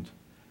husband.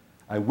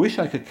 I wish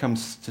I could come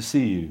to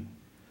see you.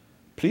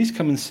 Please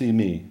come and see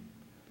me.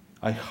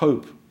 I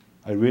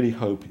really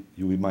hope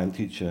you'll be my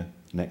teacher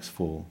next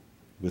fall.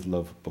 With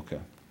love,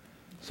 Booker.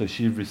 So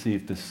she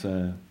received this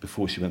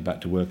before she went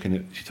back to work,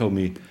 and she told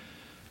me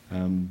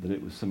that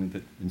it was something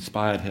that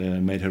inspired her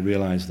and made her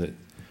realize that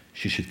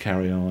she should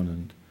carry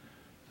on,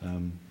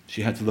 and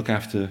she had to look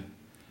after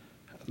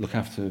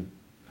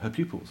her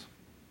pupils.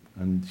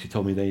 And she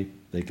told me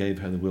they gave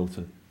her the will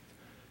to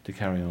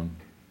carry on.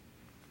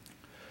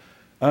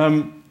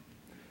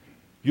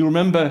 You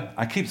remember,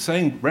 I keep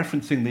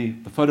referencing the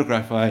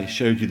photograph I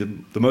showed you,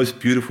 the most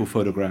beautiful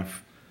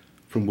photograph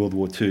from World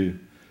War II.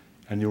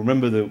 And you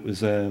remember there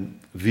was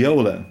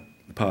Viola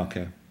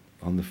Parker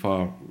on the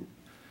far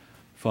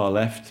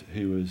left,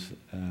 who was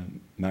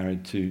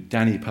married to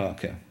Danny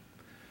Parker.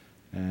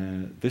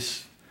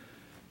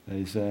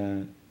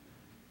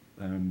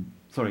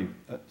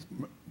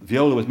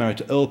 Viola was married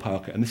to Earl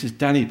Parker, and this is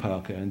Danny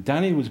Parker. And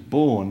Danny was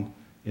born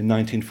in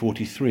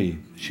 1943.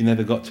 She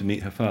never got to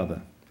meet her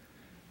father.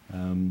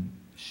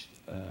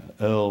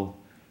 Earl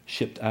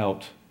shipped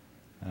out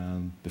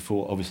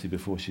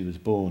before she was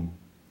born.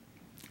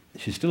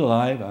 She's still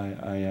alive.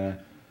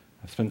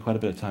 I've spent quite a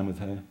bit of time with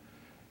her,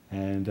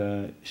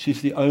 and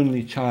she's the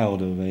only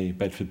child of a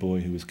Bedford boy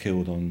who was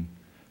killed on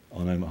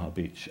Omaha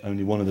Beach.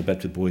 Only one of the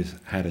Bedford boys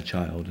had a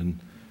child, and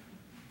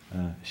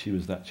she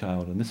was that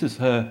child. And this is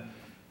her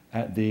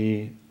at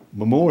the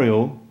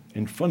memorial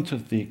in front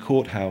of the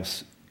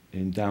courthouse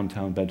in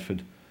downtown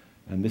Bedford,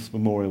 and this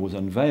memorial was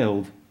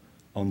unveiled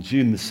on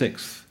June the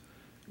 6th,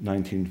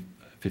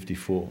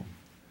 1954.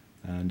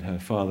 And her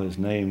father's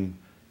name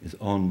is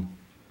on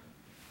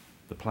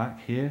the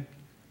plaque here.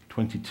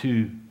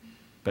 22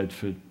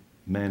 Bedford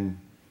men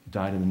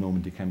died in the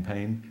Normandy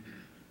campaign.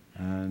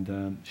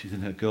 And she's in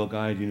her Girl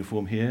Guide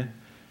uniform here.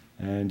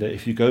 And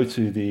if you go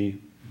to the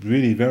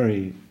really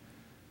very,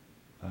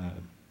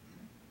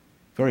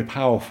 very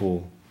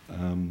powerful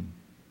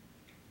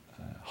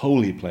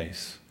holy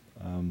place,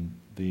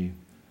 the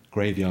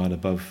graveyard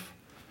above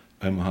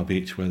Omaha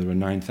Beach, where there are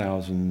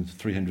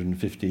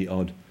 9,350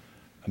 odd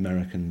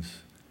Americans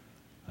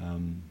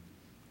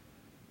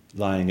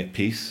lying at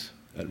peace,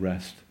 at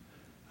rest.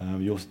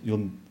 You'll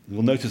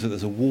notice that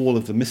there's a wall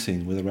of the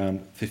missing with around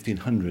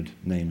 1,500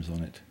 names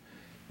on it,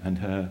 and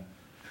her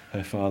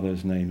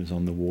father's name is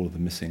on the wall of the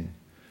missing.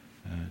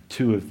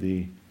 2 of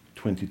the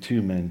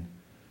 22 men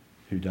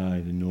who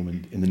died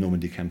in the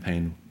Normandy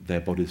campaign their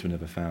bodies were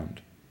never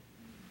found.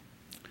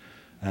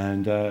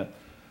 And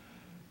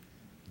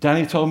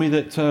Danny told me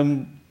that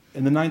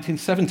in the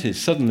 1970s,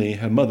 suddenly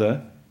her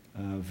mother,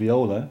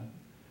 Viola,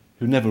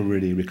 who never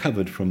really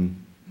recovered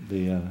from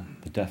the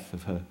death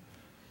of her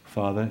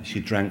father, she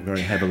drank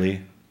very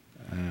heavily.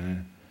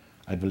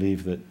 I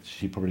believe that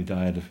she probably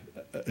died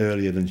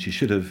earlier than she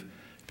should have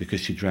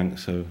because she drank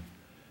so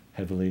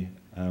heavily.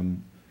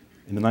 In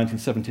the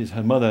 1970s,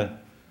 her mother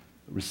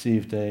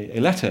received a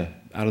letter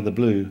out of the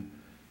blue,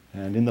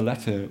 and in the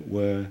letter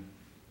were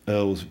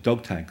Earl's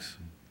dog tags.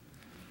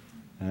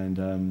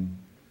 And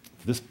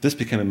this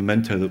became a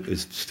memento that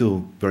is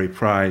still very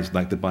prized,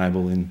 like the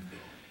Bible in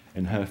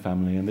her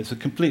family. And it's a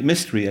complete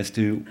mystery as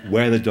to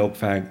where the dog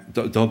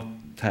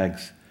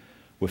tags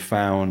were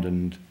found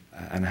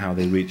and how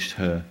they reached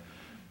her.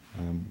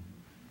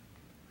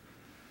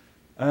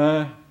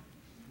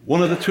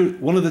 One of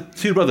the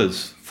two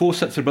brothers, 4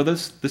 sets of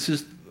brothers. This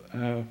is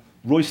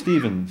Roy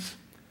Stevens,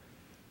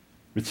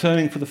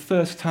 returning for the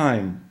first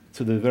time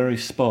to the very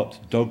spot,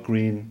 Dog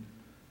Green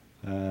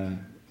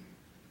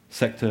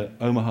sector,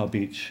 Omaha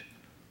Beach,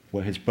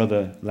 where his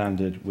brother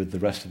landed with the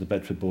rest of the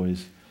Bedford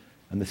boys.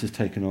 And this is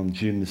taken on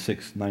June the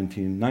 6th,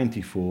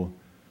 1994,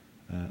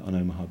 on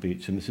Omaha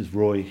Beach. And this is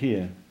Roy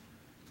here,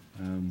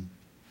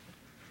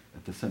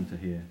 at the center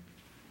here.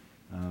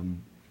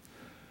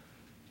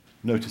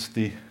 Notice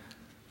the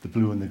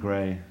blue and the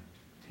grey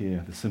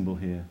here, the symbol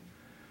here.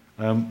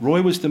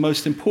 Roy was the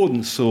most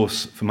important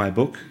source for my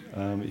book.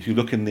 If you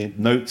look in the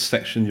notes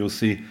section, you'll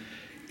see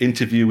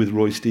interview with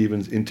Roy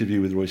Stevens,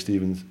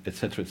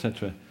 etc.,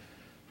 etc.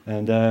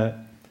 And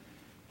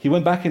he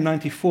went back in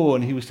 94,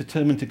 and he was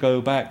determined to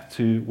go back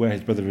to where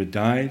his brother had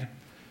died.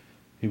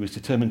 He was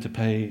determined to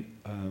pay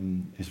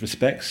his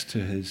respects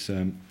to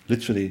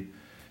literally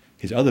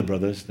his other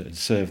brothers that had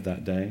served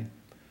that day.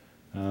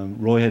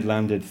 Roy had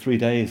landed 3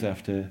 days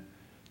after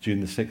June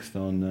the 6th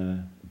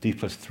on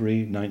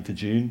D+3, 9th of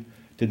June,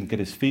 didn't get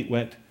his feet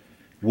wet,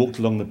 walked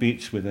along the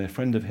beach with a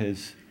friend of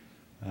his,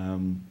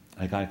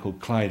 a guy called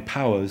Clyde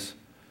Powers,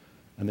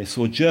 and they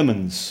saw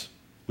Germans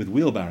with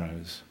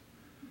wheelbarrows.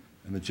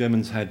 And the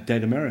Germans had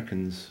dead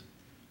Americans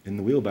in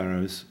the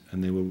wheelbarrows,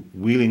 and they were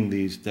wheeling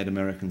these dead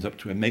Americans up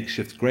to a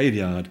makeshift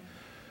graveyard,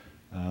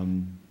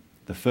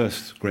 the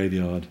first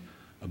graveyard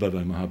above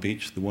Omaha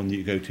Beach. The one that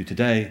you go to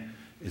today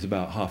is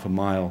about half a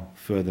mile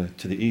further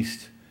to the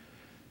east.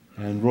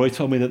 And Roy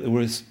told me that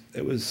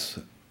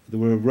there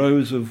were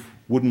rows of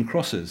wooden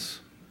crosses,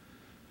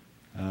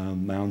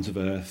 mounds of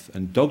earth,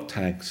 and dog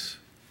tags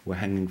were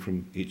hanging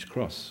from each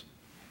cross.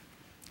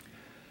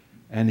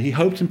 And he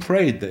hoped and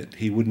prayed that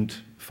he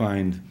wouldn't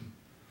find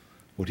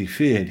what he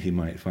feared he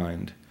might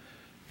find.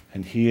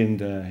 And he and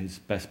his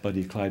best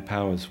buddy, Clyde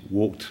Powers,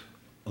 walked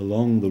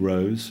along the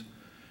rows.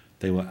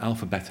 They were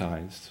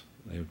alphabetized,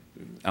 they were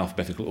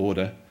alphabetical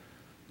order,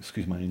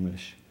 excuse my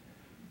English.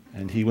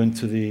 And he went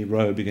to the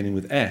row beginning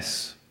with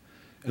S.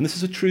 And this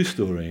is a true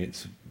story,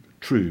 it's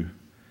true.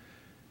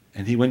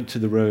 And he went to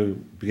the row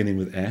beginning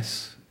with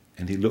S,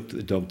 and he looked at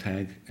the dog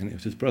tag, and it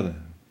was his brother,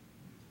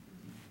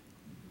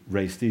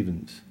 Ray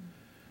Stevens.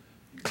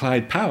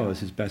 Clyde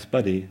Powers, his best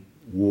buddy,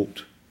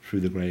 walked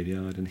through the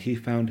graveyard, and he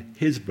found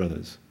his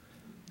brother's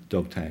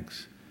dog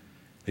tags.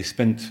 They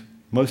spent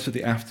most of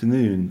the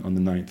afternoon on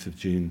the 9th of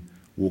June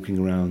walking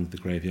around the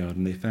graveyard,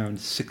 and they found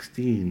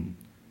 16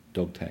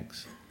 dog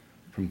tags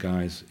from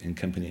guys in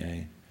Company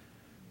A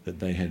that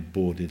they had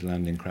boarded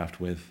landing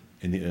craft with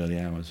in the early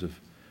hours of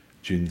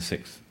June the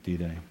 6th,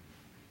 D-Day.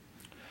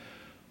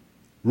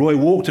 Roy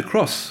walked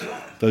across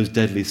those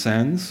deadly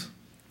sands.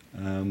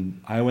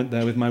 I went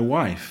there with my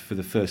wife for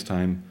the first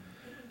time.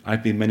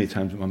 I've been many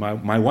times, but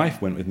my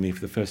wife went with me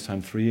for the first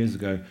time 3 years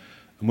ago.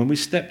 And when we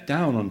stepped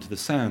down onto the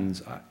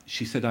sands,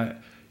 she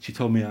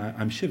told me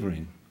I'm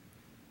shivering.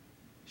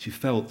 She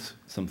felt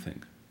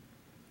something.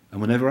 And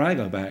whenever I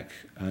go back,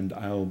 and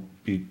I'll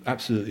be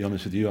absolutely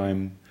honest with you,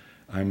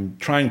 I'm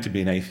trying to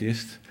be an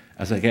atheist.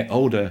 As I get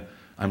older,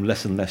 I'm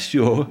less and less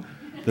sure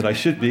that I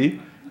should be.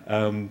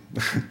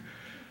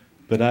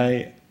 But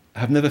I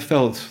have never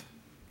felt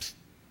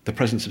the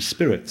presence of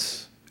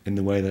spirits in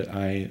the way that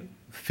I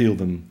feel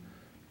them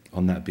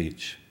on that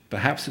beach.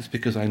 Perhaps it's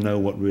because I know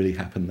what really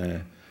happened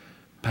there.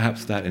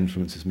 Perhaps that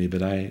influences me,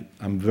 but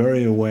I'm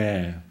very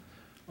aware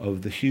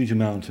of the huge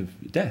amount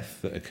of death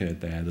that occurred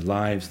there, the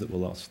lives that were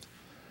lost.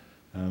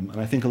 And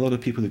I think a lot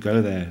of people who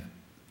go there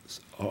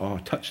are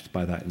touched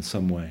by that in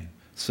some way,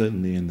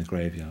 certainly in the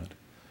graveyard.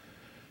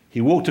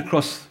 He walked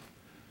across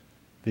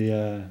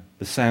the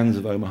sands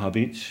of Omaha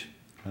Beach,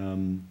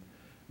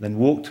 then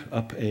walked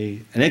up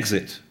an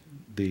exit,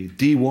 the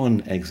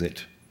D1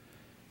 exit,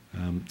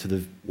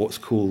 to what's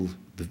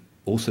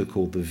also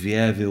called the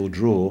Vierville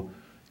Draw,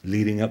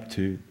 leading up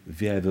to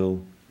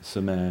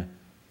Vierville-sur-Mer,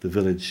 the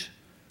village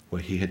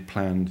where he had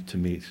planned to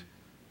meet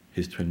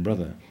his twin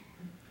brother.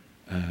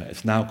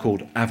 It's now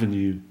called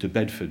Avenue de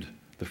Bedford.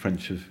 The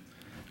French have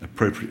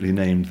appropriately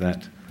named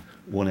that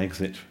one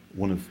exit,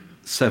 one of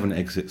 7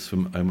 exits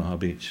from Omaha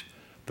Beach,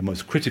 the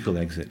most critical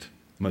exit,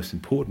 the most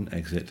important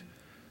exit,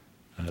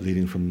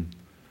 leading from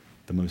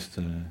the most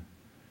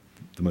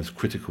the most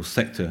critical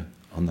sector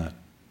on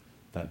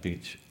that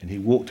beach. And he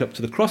walked up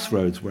to the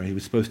crossroads where he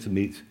was supposed to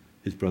meet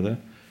his brother,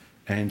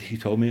 and he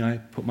told me I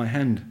put my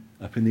hand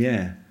up in the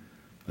air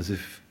as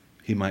if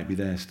he might be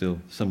there still,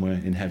 somewhere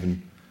in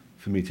heaven,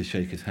 for me to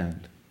shake his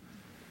hand.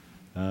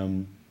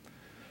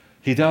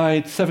 He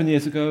died 7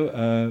 years ago,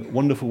 a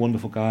wonderful,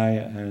 wonderful guy,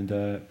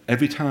 and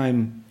every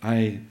time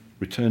I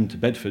returned to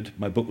Bedford,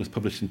 my book was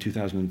published in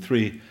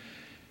 2003,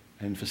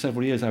 and for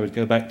several years I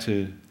went back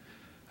to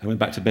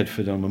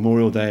Bedford on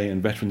Memorial Day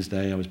and Veterans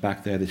Day. I was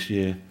back there this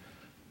year,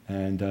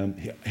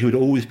 and he would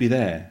always be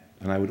there,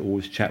 and I would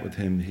always chat with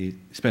him. He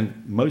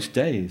spent most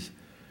days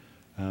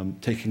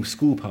taking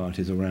school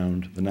parties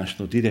around the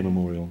National D-Day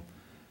Memorial,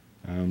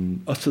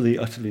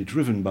 utterly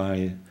driven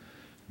by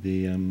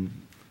the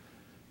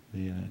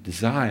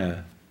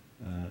desire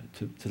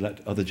to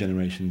let other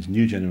generations,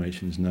 new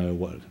generations, know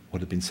what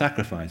had been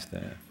sacrificed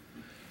there.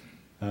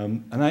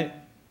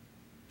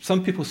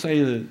 Some people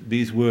say that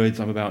these words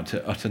I'm about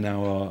to utter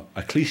now are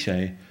a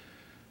cliche,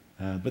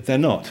 but they're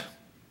not.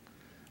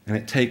 And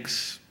it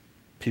takes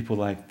people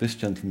like this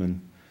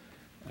gentleman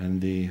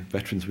and the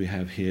veterans we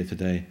have here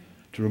today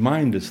to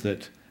remind us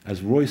that,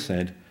 as Roy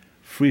said,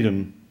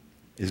 freedom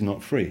is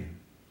not free.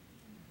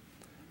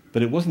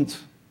 But it wasn't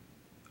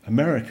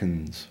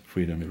Americans'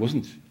 freedom, it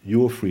wasn't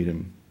your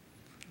freedom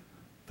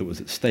that was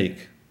at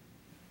stake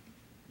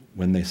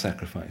when they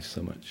sacrificed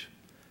so much.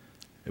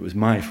 It was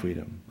my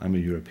freedom. I'm a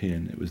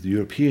European. It was the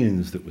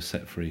Europeans that were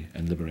set free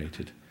and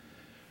liberated.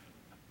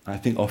 I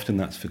think often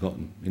that's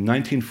forgotten. In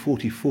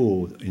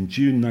 1944, in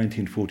June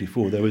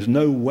 1944, there was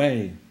no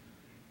way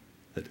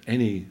that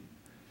any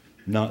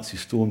Nazi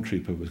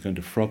stormtrooper was going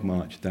to frog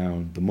march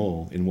down the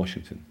Mall in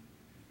Washington.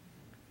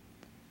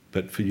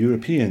 But for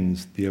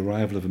Europeans, the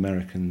arrival of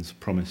Americans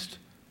promised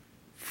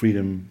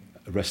freedom,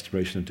 a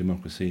restoration of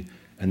democracy,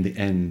 and the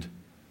end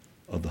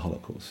of the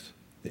Holocaust,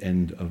 the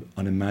end of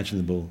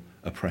unimaginable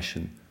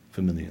oppression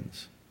for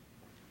millions.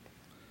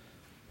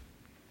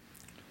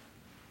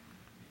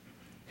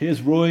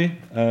 Here's Roy,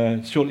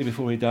 shortly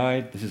before he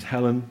died. This is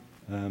Helen,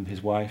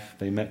 his wife.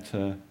 They met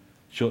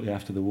shortly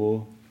after the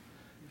war.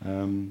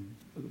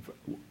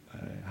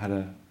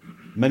 Had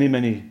many,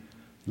 many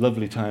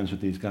lovely times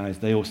with these guys.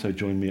 They also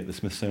joined me at the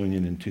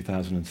Smithsonian in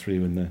 2003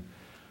 when the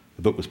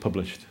book was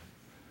published.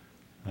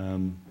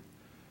 And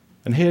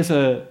here's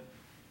an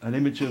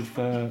image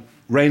of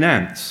Ray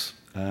Nance.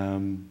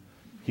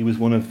 He was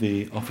one of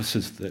the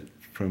officers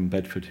from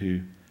Bedford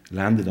who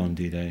landed on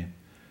D-Day.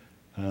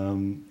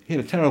 He had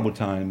a terrible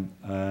time.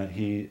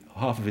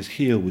 Half of his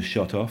heel was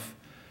shot off,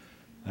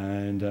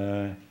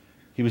 and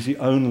he was the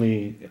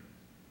only,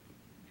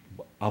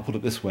 I'll put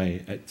it this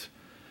way, at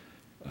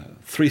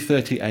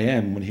 3:30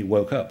 a.m. when he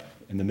woke up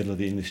in the middle of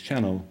the English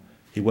Channel,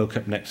 he woke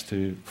up next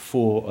to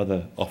 4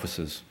 other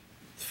officers,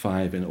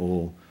 5 in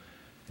all.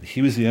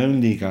 He was the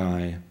only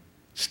guy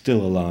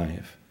still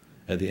alive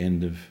at the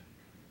end of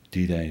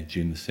D-Day,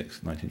 June the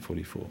 6th,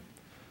 1944.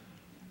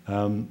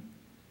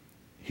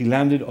 He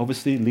landed,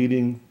 obviously,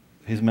 leading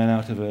his men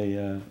out of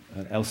an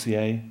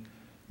LCA.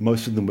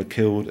 Most of them were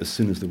killed as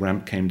soon as the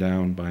ramp came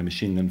down by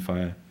machine gun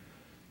fire,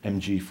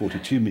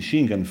 MG-42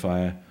 machine gun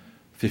fire,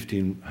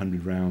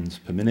 1,500 rounds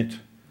per minute.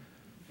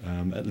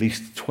 At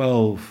least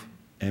 12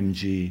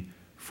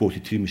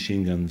 MG-42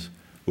 machine guns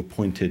were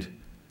pointed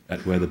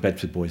at where the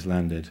Bedford boys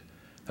landed.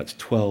 That's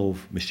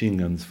 12 machine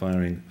guns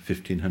firing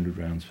 1,500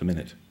 rounds per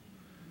minute.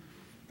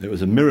 It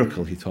was a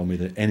miracle, he told me,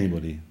 that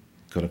anybody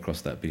got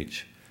across that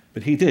beach.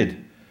 But he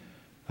did.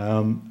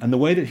 And the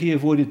way that he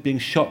avoided being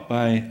shot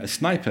by a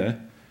sniper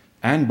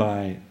and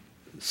by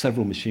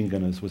several machine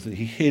gunners was that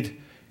he hid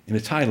in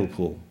a tidal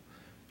pool.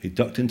 He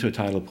ducked into a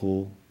tidal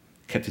pool,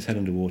 kept his head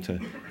underwater,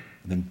 and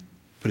then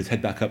put his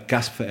head back up,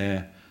 gasped for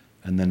air,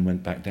 and then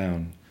went back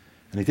down.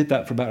 And he did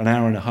that for about an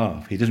hour and a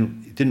half. He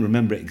didn't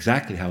remember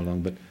exactly how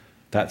long, but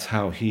that's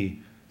how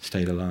he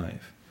stayed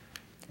alive.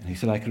 And he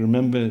said, I can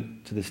remember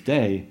to this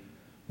day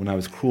when I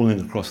was crawling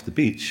across the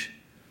beach,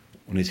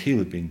 when his heel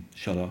had been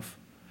shot off,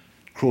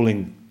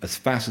 crawling as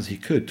fast as he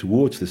could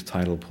towards this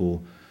tidal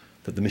pool,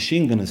 that the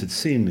machine gunners had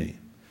seen me.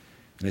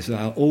 And he said,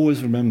 I'll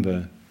always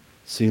remember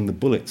seeing the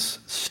bullets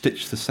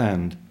stitch the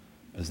sand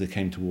as they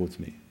came towards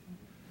me.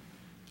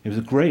 He was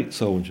a great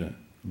soldier,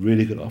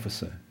 really good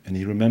officer, and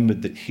he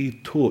remembered that he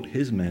taught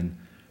his men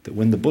that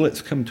when the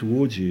bullets come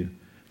towards you,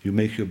 you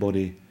make your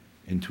body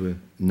into a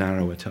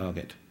narrower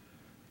target.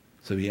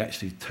 So he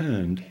actually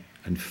turned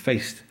and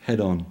faced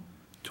head-on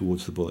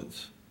towards the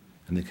bullets,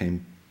 and they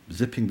came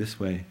zipping this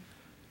way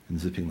and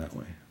zipping that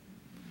way.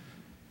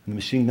 And the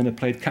machine gunner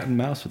played cat and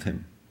mouse with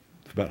him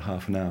for about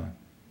half an hour.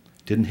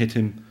 Didn't hit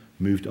him,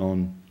 moved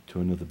on to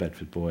another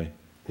Bedford boy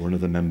or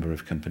another member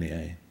of Company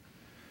A.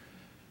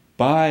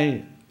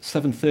 By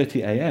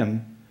 7:30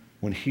 a.m.,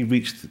 when he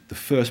reached the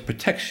first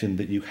protection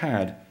that you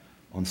had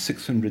on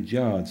 600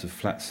 yards of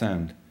flat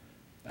sand,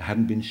 it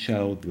hadn't been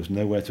shelled, there was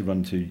nowhere to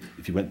run to.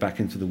 If you went back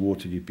into the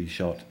water, you'd be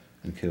shot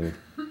and killed.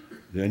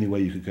 The only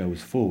way you could go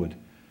was forward.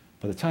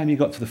 By the time you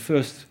got to the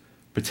first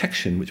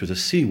protection, which was a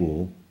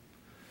seawall,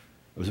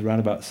 it was around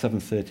about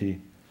 7:30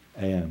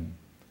 a.m.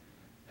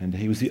 And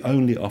he was the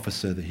only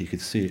officer that he could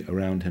see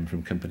around him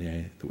from Company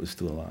A that was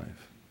still alive.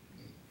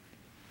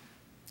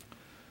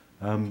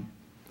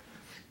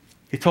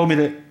 He told me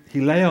that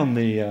he lay on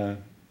the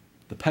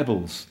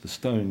pebbles, the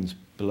stones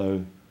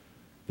below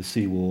the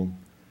seawall,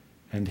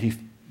 and he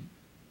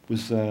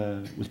was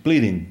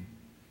bleeding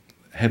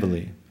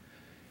heavily.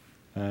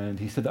 And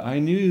he said that I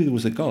knew there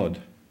was a God.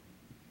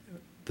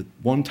 That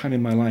one time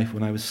in my life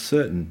when I was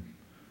certain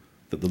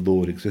that the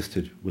Lord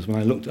existed was when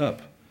I looked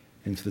up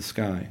into the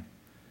sky.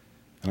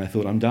 And I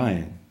thought, I'm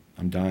dying.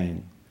 And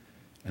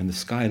the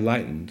sky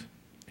lightened.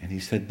 And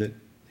he said that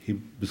he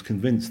was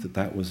convinced that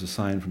that was a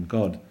sign from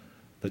God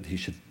that he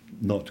should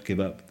not give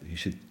up, that he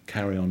should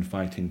carry on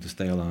fighting to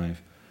stay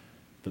alive,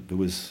 that there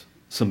was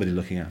somebody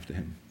looking after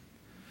him.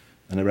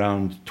 And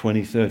around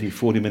 20, 30,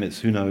 40 minutes,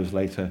 who knows,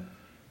 later,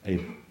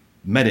 a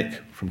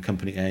medic from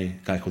Company A, a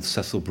guy called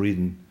Cecil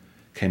Breeden,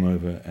 came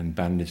over and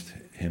bandaged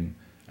him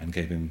and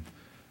gave him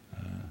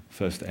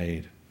first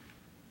aid.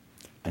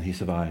 And he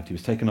survived. He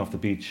was taken off the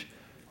beach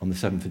on the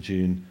 7th of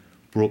June,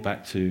 brought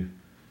back to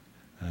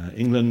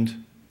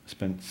England,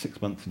 spent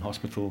 6 months in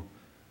hospital,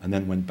 and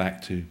then went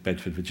back to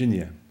Bedford,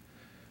 Virginia,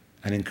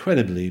 and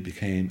incredibly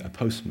became a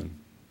postman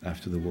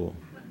after the war.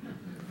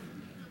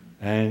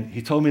 And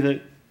he told me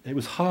that it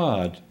was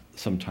hard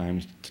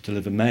sometimes to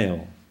deliver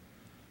mail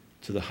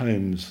to the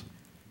homes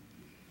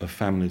of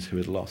families who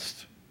had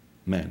lost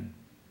men.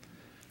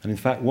 And in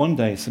fact, one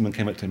day someone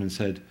came up to him and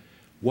said,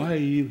 "Why are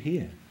you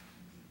here?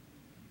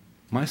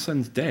 My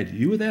son's dead.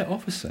 You were their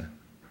officer.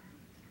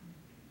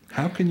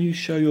 How can you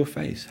show your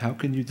face? How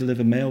can you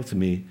deliver mail to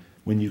me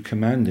when you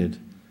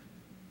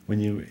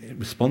were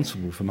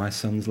responsible for my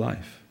son's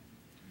life?"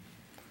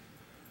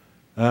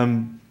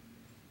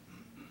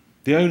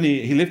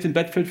 He lived in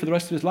Bedford for the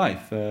rest of his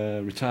life,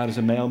 retired as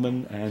a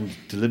mailman and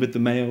delivered the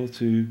mail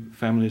to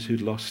families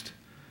who'd lost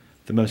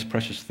the most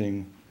precious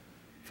thing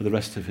for the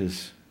rest of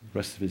his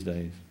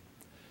days.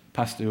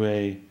 Passed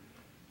away.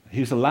 He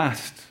was the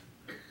last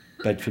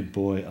Bedford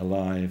boy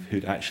alive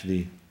who'd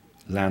actually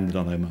landed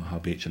on Omaha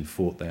Beach and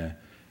fought there,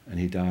 and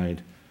he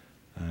died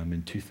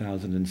in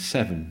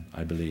 2007,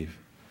 I believe.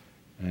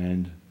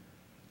 And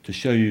to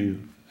show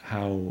you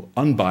how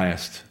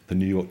unbiased the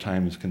New York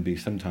Times can be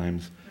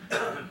sometimes,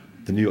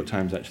 the New York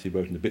Times actually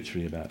wrote an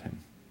obituary about him.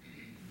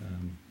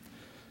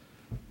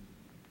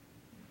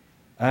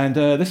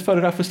 This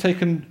photograph was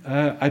taken,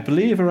 I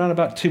believe, around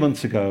about 2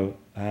 months ago,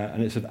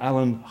 and it's of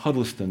Alan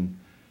Huddleston.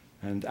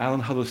 And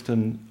Alan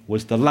Huddleston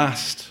was the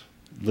last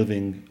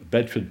living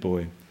Bedford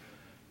boy.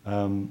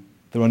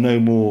 There are no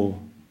more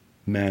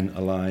men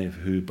alive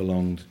who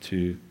belonged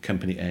to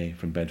Company A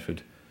from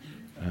Bedford,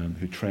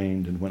 who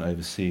trained and went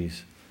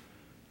overseas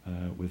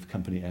with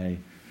Company A.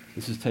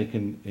 This is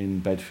taken in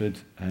Bedford,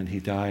 and he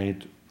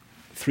died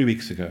 3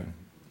 weeks ago.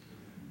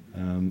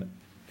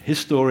 His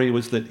story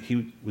was that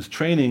he was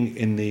training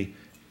in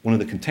one of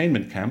the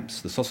containment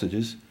camps, the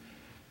Sausages,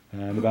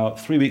 and about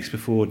 3 weeks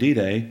before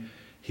D-Day,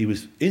 he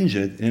was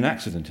injured in an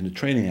accident, in a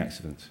training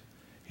accident.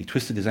 He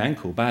twisted his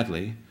ankle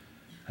badly,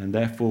 and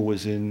therefore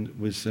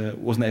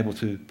wasn't able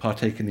to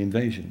partake in the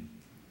invasion.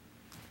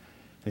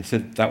 He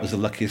said that was the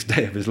luckiest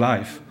day of his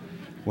life,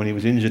 when he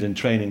was injured in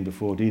training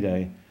before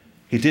D-Day.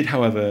 He did,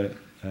 however,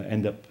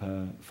 end up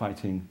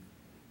fighting,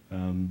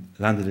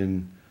 landed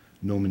in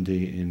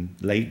Normandy in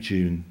late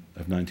June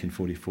of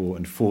 1944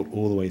 and fought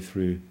all the way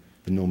through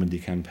the Normandy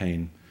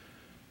campaign.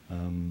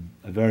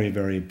 A very,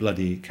 very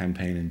bloody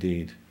campaign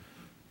indeed.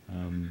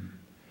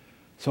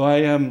 So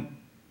I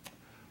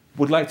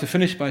would like to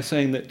finish by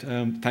saying that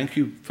thank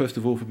you, first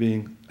of all, for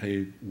being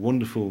a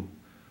wonderful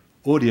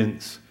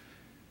audience,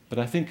 but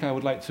I think I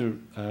would like to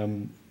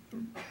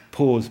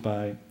pause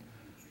by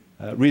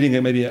reading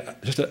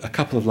just a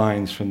couple of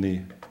lines from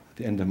the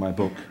end of my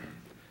book.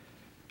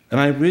 And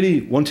I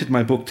really wanted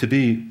my book to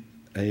be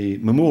a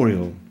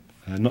memorial,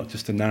 not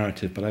just a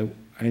narrative, but I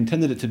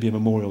intended it to be a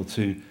memorial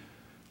to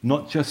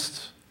not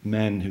just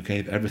men who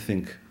gave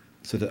everything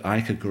so that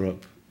I could grow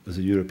up as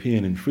a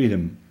European in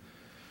freedom,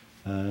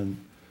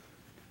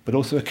 but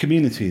also a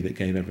community that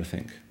gave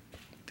everything.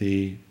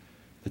 The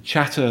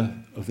chatter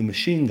of the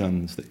machine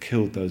guns that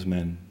killed those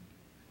men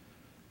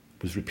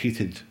was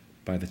repeated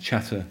by the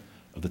chatter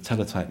of the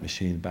teletype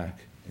machine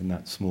back in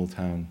that small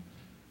town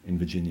in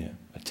Virginia,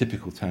 a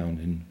typical town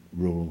in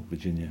rural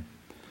Virginia.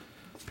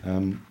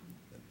 And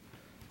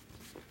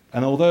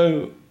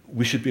although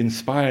we should be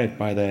inspired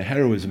by their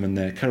heroism and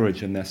their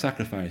courage and their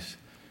sacrifice,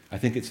 I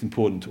think it's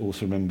important to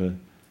also remember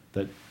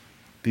that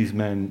these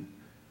men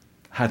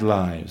had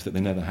lives that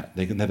they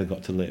never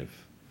got to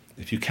live.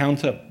 If you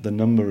count up the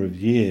number of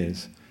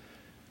years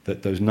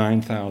that those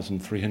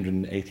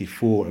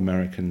 9,384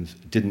 Americans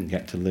didn't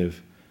get to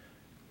live,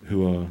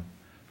 who are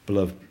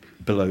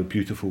below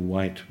beautiful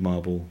white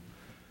marble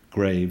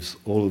graves,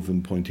 all of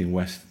them pointing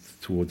west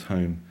towards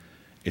home,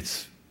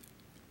 it's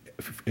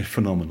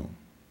phenomenal.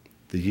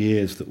 The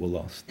years that were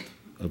lost,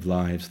 of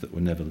lives that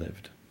were never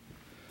lived.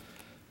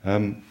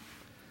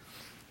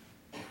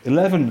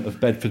 11 of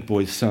Bedford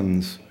Boy's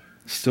sons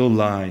still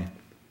lie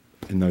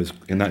in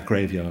that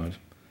graveyard,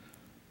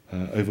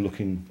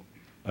 overlooking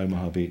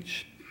Omaha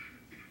Beach.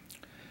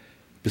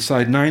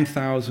 Beside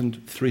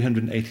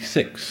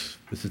 9,386,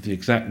 this is the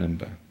exact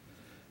number,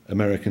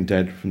 American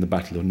dead from the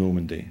Battle of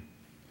Normandy.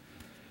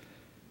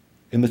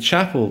 In the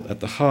chapel at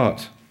the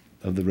heart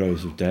of the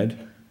rows of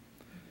dead,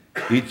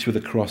 each with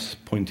a cross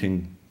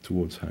pointing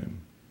towards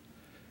home,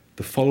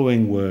 the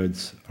following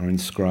words are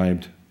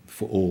inscribed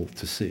for all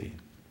to see.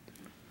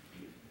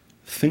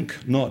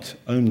 Think not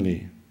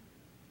only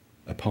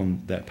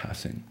upon their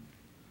passing,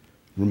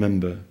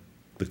 remember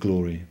the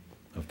glory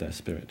of their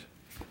spirit.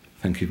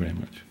 Thank you very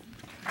much.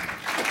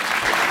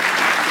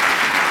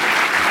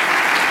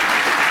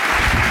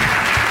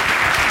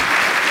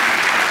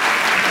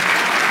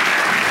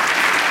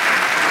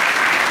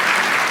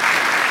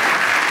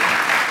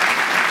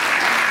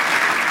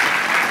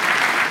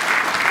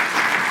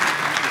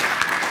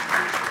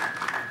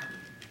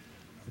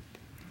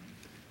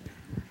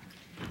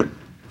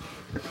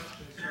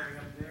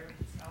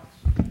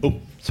 Oh,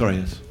 sorry,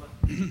 yes.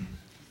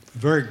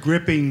 Very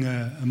gripping,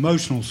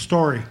 emotional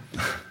story.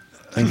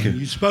 Thank you.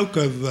 You spoke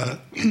of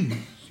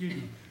excuse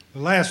me, the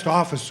last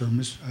officer,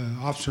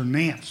 Officer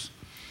Nance,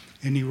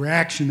 and the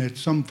reaction that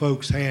some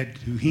folks had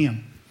to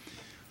him.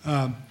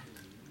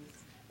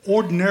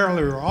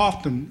 Ordinarily or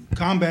often,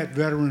 combat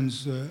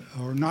veterans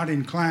are not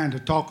inclined to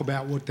talk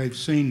about what they've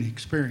seen and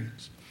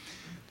experienced.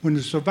 When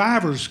the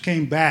survivors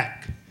came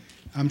back,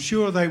 I'm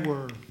sure they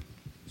were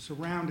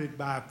surrounded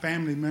by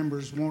family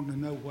members wanting to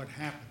know what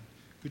happened.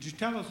 Could you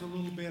tell us a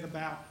little bit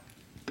about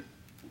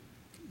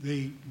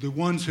the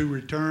ones who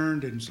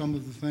returned and some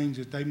of the things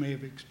that they may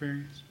have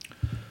experienced?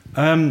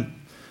 I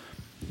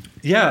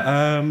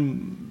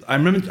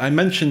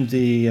mentioned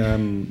the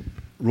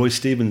Roy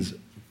Stevens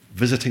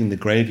visiting the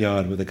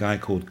graveyard with a guy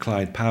called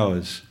Clyde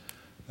Powers.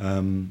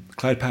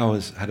 Clyde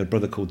Powers had a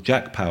brother called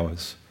Jack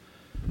Powers,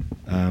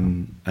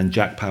 and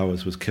Jack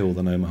Powers was killed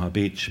on Omaha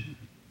Beach.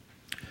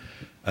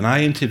 And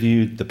I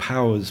interviewed the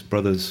Powers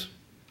brothers'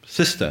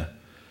 sister,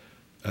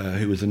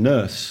 who was a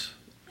nurse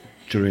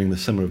during the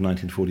summer of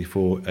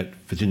 1944 at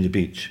Virginia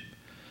Beach.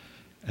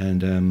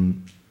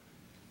 And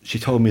she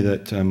told me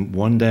that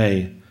one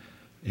day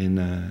in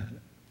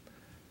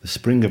the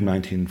spring of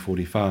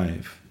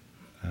 1945,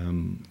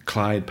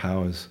 Clyde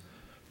Powers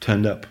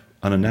turned up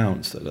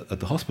unannounced at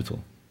the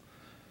hospital.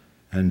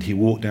 And he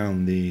walked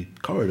down the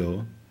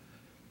corridor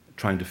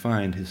trying to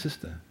find his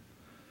sister.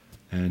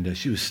 And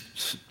she was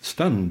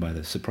stunned by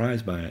this,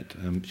 surprised by it.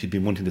 She'd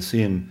been wanting to see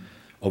him,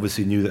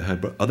 obviously knew that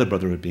her other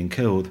brother had been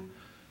killed,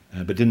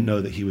 but didn't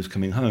know that he was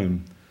coming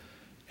home.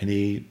 And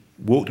he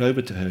walked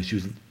over to her. She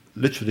was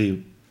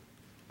literally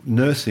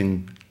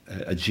nursing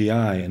a GI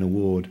in a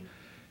ward.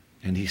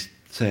 And he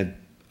said,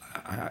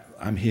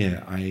 I'm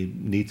here. I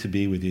need to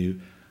be with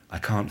you. I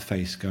can't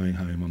face going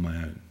home on my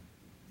own.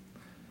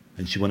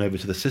 And she went over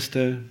to the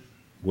sister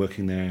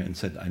working there and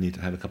said, I need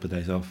to have a couple of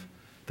days off.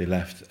 They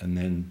left, and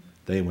then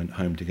they went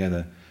home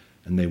together,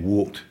 and they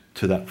walked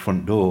to that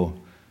front door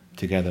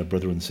together,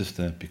 brother and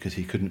sister, because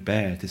he couldn't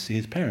bear to see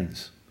his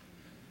parents.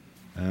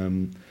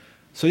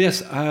 So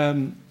yes,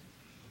 there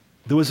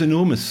was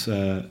enormous,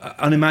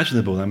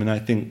 unimaginable. I mean, I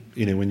think,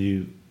 when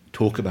you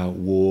talk about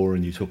war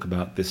and you talk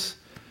about this,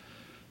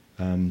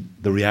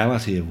 the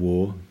reality of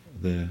war,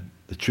 the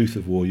truth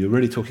of war, you're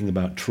really talking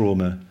about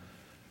trauma,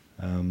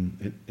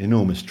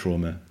 enormous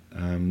trauma,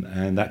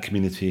 and that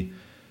community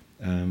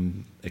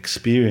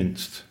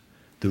experienced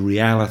the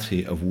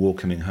reality of war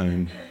coming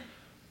home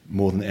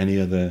more than any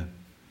other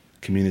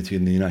community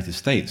in the United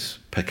States.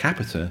 Per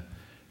capita,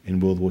 in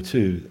World War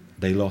II,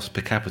 they lost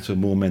per capita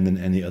more men than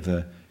any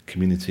other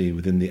community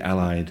within the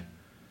Allied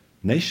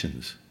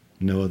nations.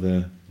 No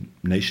other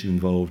nation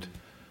involved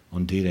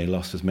on D-Day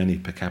lost as many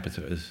per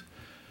capita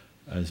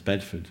as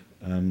Bedford.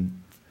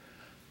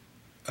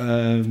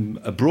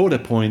 A broader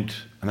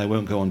point, and I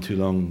won't go on too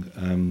long,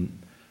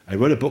 I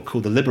wrote a book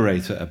called The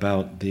Liberator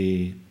about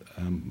the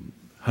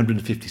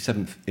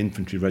 157th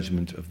Infantry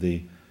Regiment of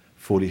the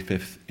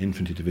 45th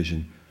Infantry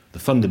Division, the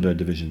Thunderbird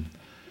Division.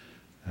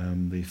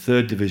 The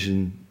 3rd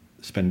Division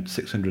spent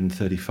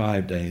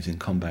 635 days in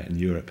combat in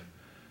Europe.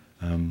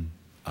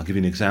 I'll give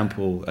you an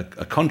example,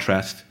 a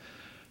contrast.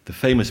 The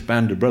famous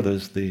Band of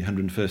Brothers, the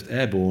 101st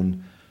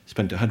Airborne,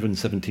 spent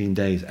 117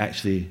 days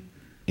actually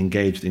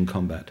engaged in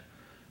combat.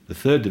 The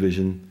 3rd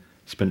Division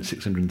spent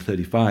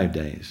 635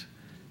 days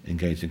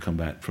engaged in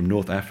combat from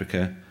North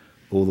Africa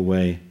all the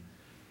way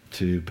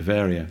to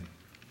Bavaria.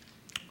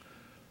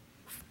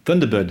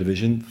 Thunderbird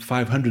Division,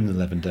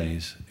 511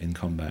 days in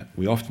combat.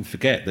 We often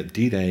forget that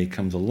D-Day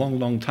comes a long,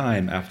 long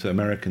time after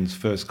Americans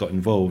first got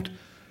involved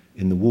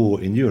in the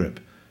war in Europe.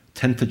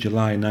 10th of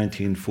July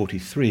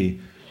 1943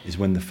 is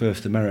when the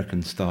first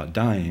Americans start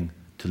dying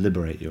to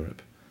liberate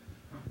Europe.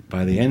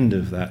 By the end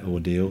of that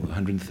ordeal,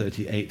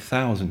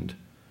 138,000,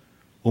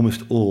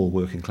 almost all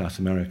working-class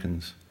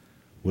Americans,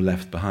 were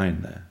left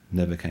behind there,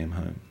 never came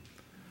home.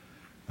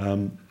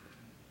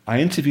 I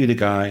interviewed a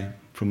guy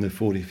from the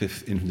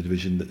 45th Infantry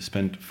Division that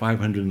spent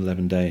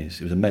 511 days.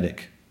 He was a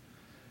medic.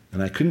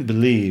 And I couldn't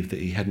believe that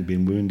he hadn't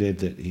been wounded,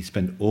 that he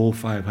spent all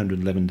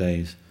 511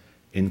 days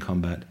in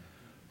combat,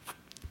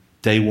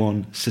 Day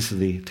 1,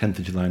 Sicily, 10th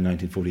of July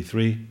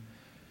 1943.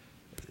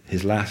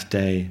 His last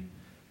day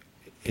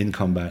in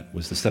combat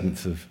was the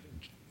 7th of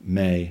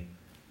May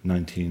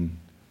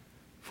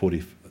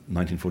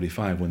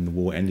 1945, when the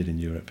war ended in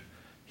Europe.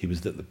 He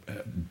was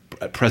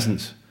at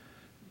present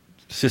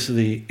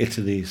Sicily,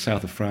 Italy,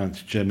 south of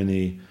France,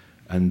 Germany,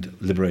 and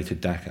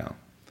liberated Dachau.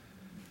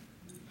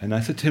 And I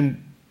said to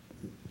him,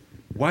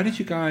 why did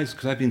you guys,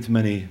 because I've been to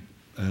many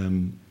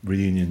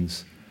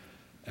reunions,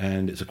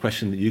 and it's a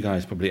question that you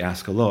guys probably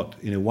ask a lot,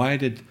 why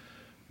did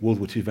World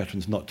War II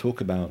veterans not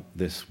talk about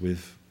this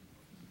with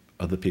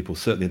other people,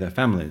 certainly their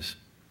families?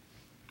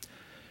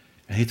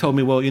 And he told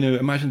me, well,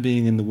 imagine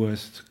being in the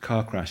worst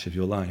car crash of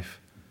your life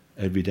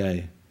every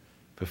day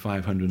for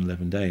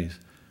 511 days.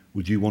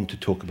 Would you want to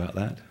talk about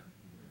that?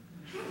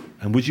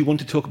 And would you want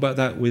to talk about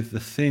that with the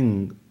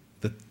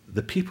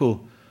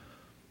people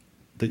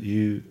that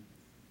you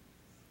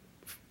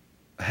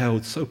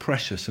held so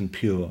precious and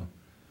pure,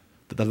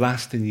 that the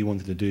last thing you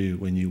wanted to do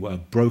when you were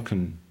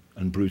broken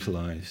and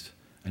brutalized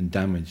and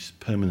damaged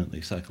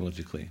permanently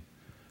psychologically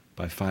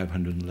by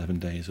 511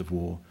 days of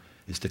war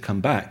is to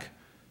come back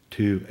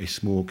to a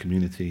small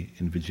community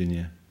in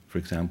Virginia, for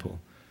example,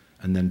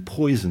 and then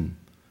poison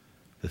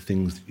the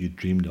things that you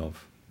dreamed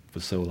of for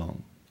so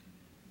long.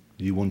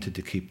 You wanted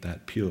to keep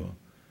that pure.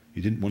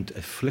 You didn't want to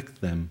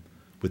afflict them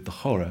with the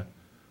horror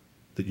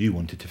that you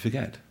wanted to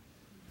forget.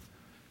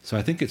 So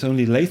I think it's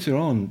only later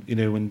on,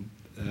 when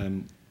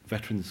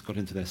veterans got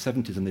into their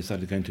 70s and they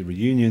started going to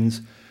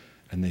reunions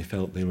and they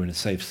felt they were in a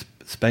safe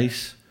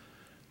space,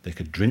 they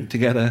could drink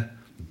together,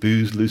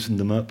 booze loosened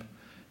them up,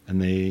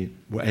 and they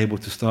were able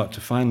to start to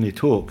finally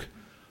talk,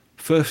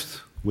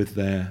 first with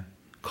their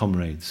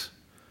comrades,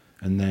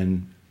 and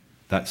then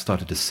that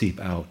started to seep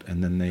out,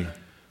 and then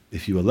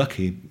if you were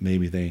lucky,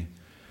 maybe they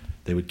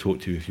would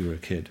talk to you if you were a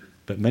kid.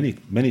 But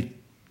many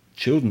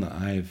children that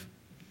I've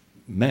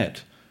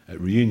met at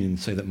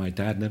reunions say that my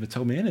dad never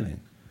told me anything.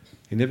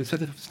 He never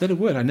said a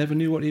word. I never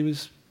knew what he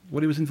was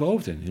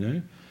involved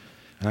in,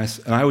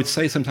 And I would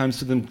say sometimes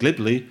to them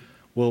glibly,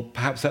 well,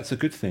 perhaps that's a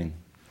good thing.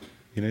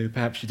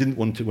 Perhaps you didn't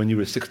want to, when you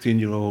were a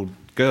 16-year-old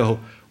girl,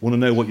 want to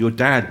know what your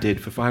dad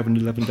did for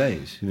 511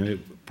 days. It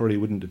probably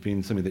wouldn't have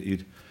been something that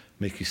you'd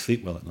make you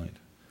sleep well at night.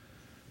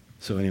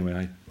 So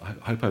anyway, I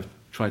hope I've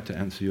tried to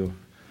answer your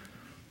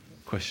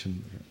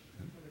question.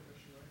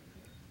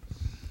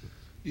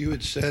 You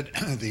had said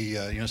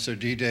so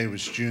D-Day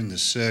was June the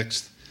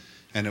 6th,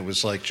 and it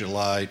was like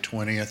July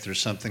 20th or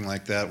something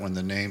like that when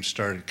the names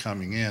started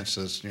coming in,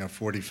 so it's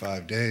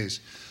 45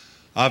 days.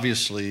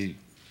 Obviously,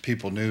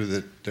 people knew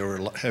that there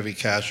were heavy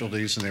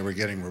casualties and they were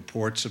getting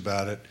reports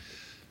about it.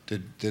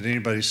 Did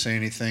anybody say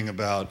anything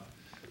about,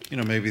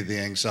 maybe the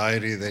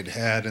anxiety they'd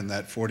had in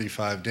that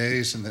 45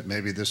 days and that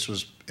maybe this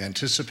was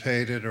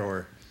anticipated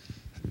or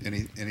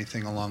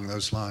anything along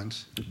those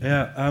lines?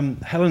 Yeah,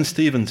 Helen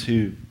Stevens,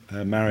 who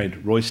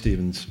married Roy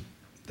Stevens,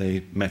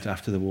 they met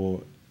after the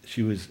war.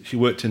 She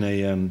worked in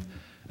a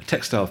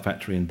textile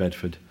factory in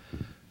Bedford.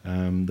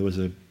 There was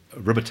a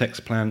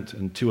Rubbertex plant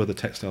and 2 other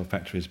textile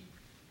factories.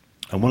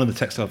 And one of the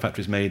textile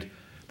factories made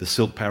the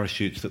silk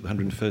parachutes that the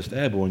 101st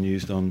Airborne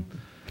used on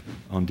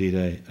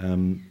D-Day.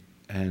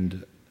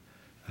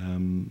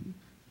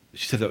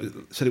 She said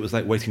it was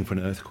like waiting for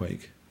an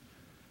earthquake.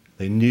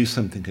 They knew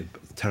something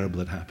terrible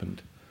had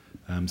happened.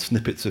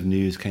 Snippets of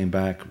news came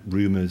back,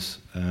 rumours.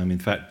 In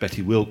fact,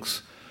 Betty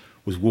Wilkes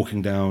was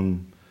walking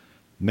down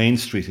Main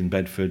Street in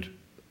Bedford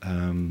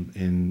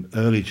in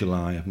early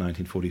July of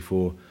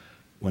 1944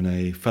 when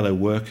a fellow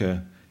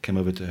worker came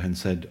over to her and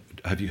said,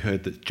 "Have you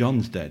heard that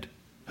John's dead?"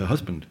 Her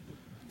husband.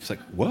 She's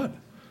like, "What?"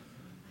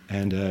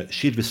 And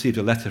she'd received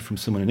a letter from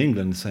someone in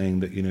England saying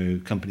that,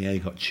 Company A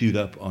got chewed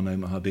up on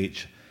Omaha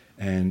Beach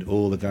and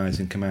all the guys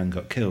in command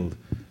got killed.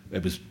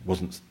 It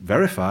wasn't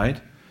verified,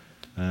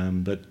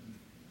 but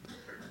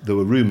there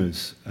were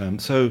rumours.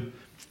 The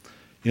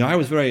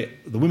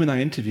women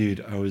I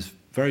interviewed, I was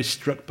very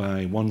struck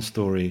by one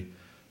story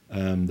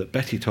that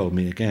Betty told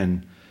me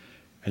again,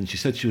 and she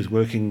said she was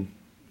working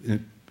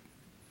in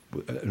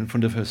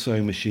front of her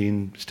sewing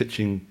machine,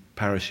 stitching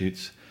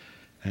parachutes,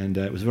 and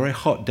it was a very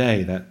hot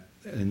day that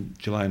in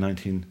July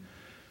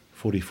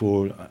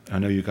 1944. I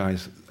know you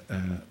guys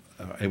are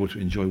able to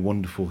enjoy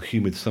wonderful,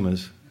 humid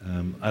summers.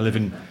 I live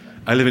in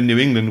New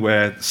England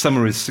where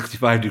summer is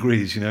 65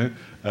 degrees,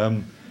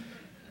 But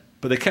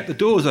they kept the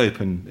doors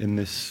open in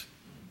this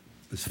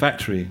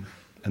factory,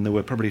 and there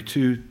were probably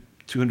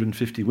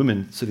 250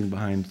 women sitting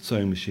behind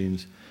sewing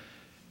machines.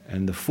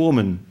 And the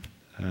foreman,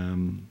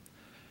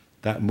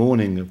 that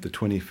morning of the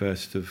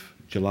 21st of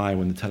July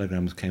when the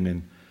telegrams came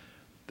in,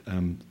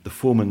 the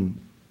foreman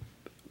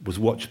was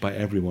watched by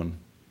everyone.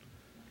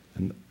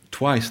 And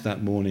twice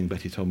that morning,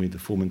 Betty told me, the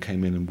foreman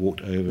came in and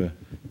walked over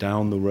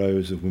down the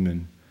rows of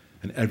women,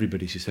 and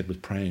everybody, she said, was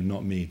praying,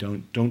 "Not me.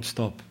 Don't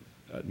stop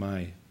at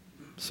my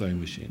sewing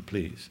machine,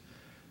 please."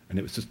 And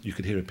it was just, you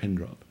could hear a pin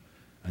drop,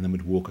 and then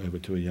would walk over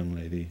to a young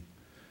lady.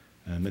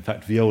 In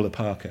fact, Viola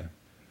Parker,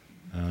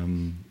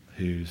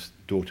 whose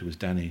daughter was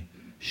Danny,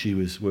 she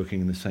was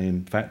working in the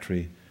same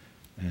factory,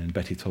 and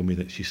Betty told me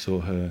that she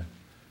saw her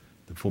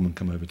the foreman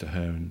come over to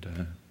her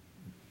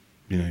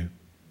and,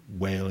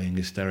 wailing,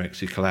 hysterics.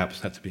 She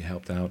collapsed, had to be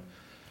helped out.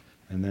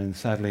 And then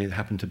sadly it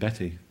happened to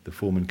Betty. The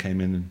foreman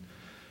came in and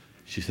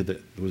she said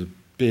that there was a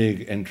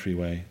big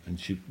entryway and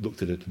she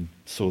looked at it and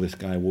saw this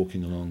guy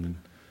walking along and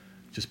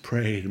just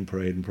prayed and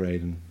prayed and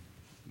prayed, and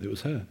it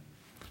was her.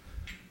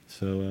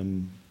 So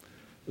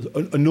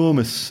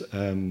enormous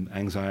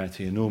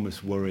anxiety,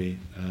 enormous worry,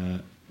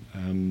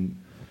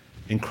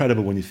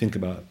 incredible when you think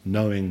about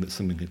knowing that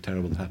something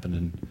terrible had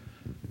happened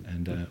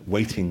and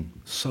waiting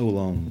so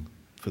long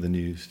for the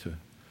news to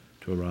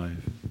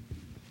arrive.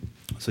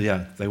 So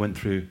yeah, they went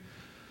through,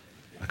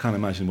 I can't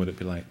imagine what it'd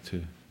be like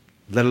to,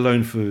 let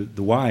alone for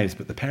the wives,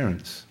 but the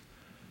parents.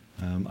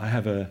 I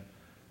have an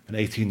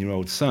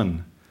 18-year-old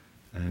son,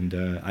 and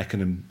I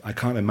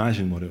can't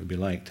imagine what it would be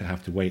like to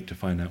have to wait to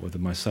find out whether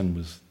my son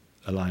was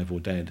alive or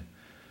dead,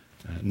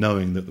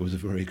 knowing that there was a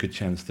very good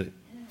chance that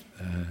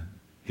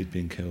he'd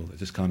been killed. I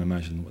just can't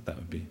imagine what that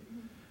would be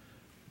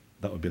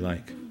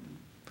like.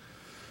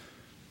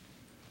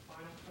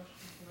 Final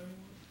question from anyone?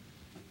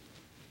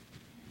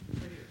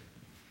 Right here.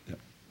 Yeah.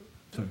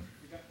 Sorry.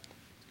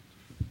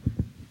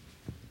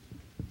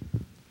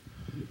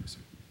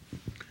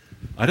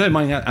 I don't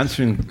mind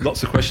answering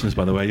lots of questions,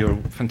 by the way. You're a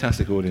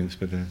fantastic audience,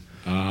 but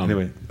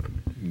anyway.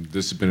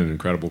 This has been an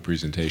incredible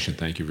presentation.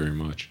 Thank you very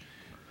much.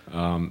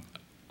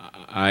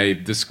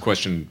 This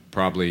question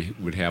probably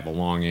would have a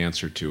long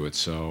answer to it,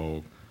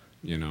 so,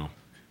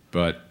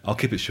 but I'll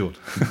keep it short.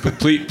 But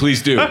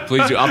please do.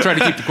 I'll try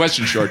to keep the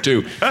question short,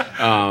 too.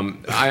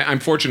 I'm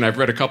fortunate. I've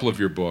read a couple of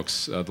your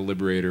books, The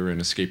Liberator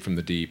and Escape from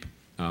the Deep.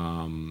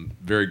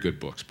 Very good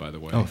books, by the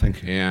way. Oh,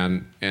 thank you.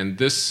 And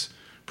this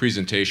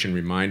presentation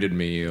reminded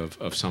me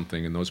of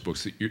something in those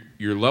books, that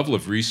your level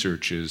of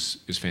research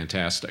is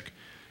fantastic.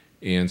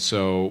 And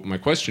so my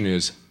question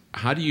is,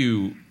 how do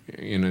you,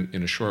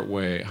 in a short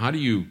way, how do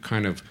you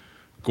kind of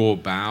go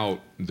about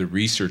the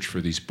research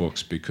for these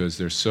books, because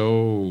they're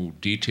so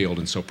detailed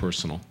and so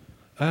personal?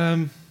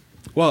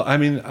 Well, I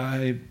mean,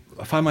 I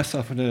find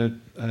myself in a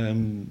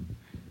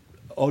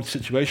odd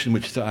situation,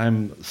 which is that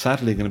I'm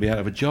sadly going to be out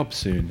of a job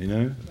soon,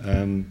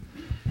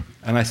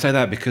 and I say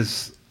that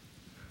because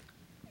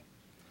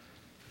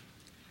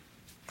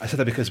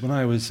when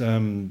I was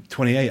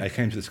 28, I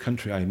came to this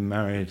country. I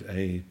married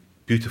a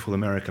beautiful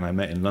American I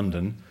met in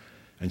London,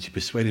 and she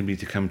persuaded me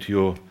to come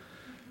to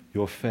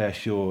your fair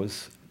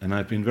shores, and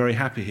I've been very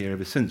happy here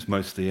ever since,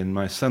 mostly, and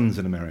my son's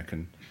an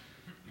American.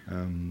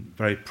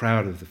 Very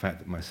proud of the fact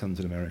that my son's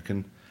an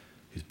American.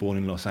 He's born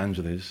in Los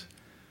Angeles.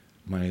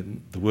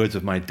 The words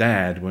of my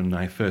dad when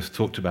I first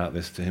talked about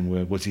this to him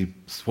were, was he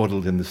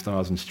swaddled in the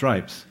Stars and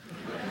Stripes?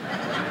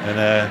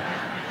 And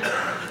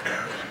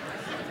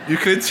you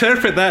can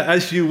interpret that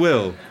as you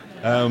will.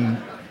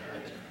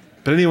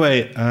 But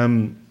anyway,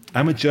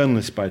 I'm a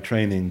journalist by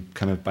training,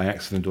 kind of by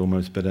accident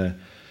almost, but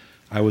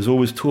I was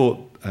always taught,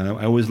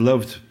 I always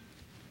loved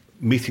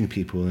meeting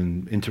people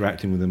and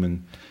interacting with them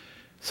and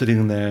sitting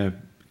in their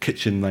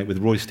kitchen, like with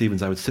Roy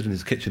Stevens. I would sit in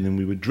his kitchen and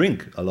we would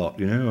drink a lot,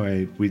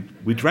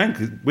 we drank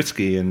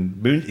whiskey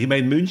and he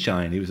made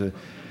moonshine. He was a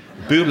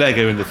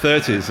bootlegger in the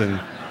 30s,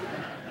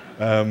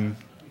 and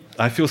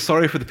I feel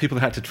sorry for the people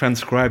that had to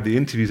transcribe the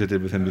interviews I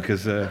did with him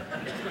because... But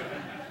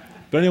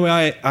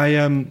anyway,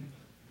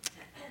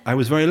 I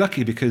was very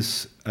lucky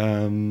because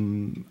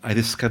I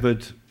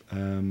discovered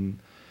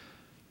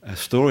a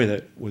story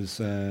that was...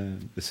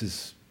 this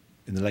is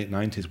in the late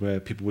 90s, where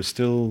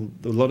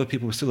a lot of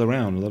people were still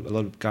around. A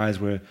lot of guys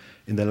were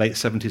in their late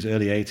 70s,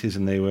 early 80s,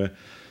 and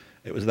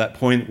it was at that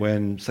point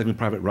when Saving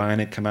Private Ryan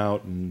had come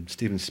out and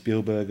Steven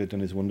Spielberg had done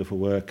his wonderful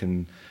work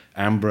and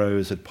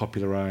Ambrose had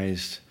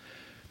popularized,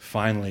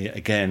 finally,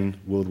 again,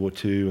 World War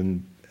II.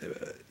 And,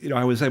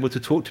 I was able to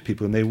talk to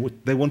people and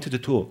they wanted to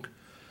talk.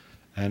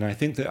 And I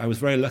think that I was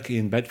very lucky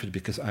in Bedford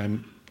because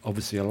I'm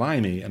obviously a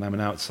Limey and I'm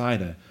an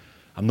outsider.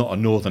 I'm not a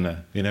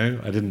northerner,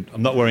 I'm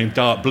not wearing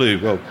dark blue.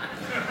 Well,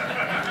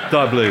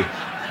 dark blue.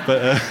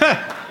 But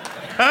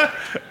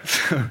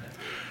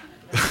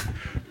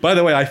by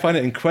the way, I find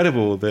it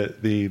incredible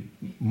that the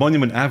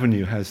Monument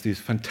Avenue has these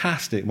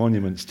fantastic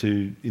monuments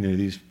to,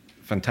 these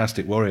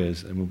fantastic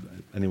warriors. And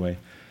anyway,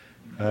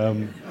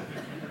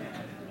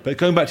 but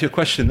going back to your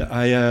question,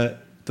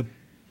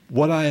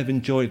 what I have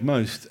enjoyed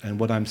most and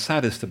what I'm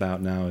saddest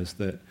about now is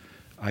that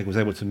I was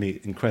able to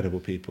meet incredible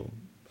people,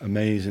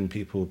 amazing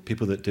people,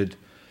 people that did,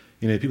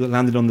 people that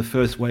landed on the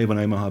first wave on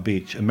Omaha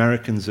Beach,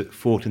 Americans that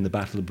fought in the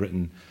Battle of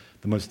Britain,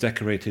 the most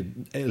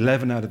decorated,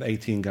 11 out of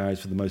 18 guys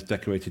for the most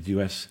decorated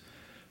U.S.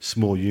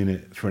 small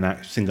unit for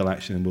a single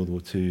action in World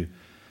War II,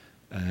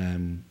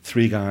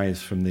 3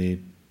 guys from the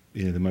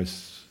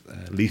most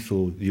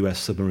lethal U.S.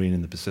 submarine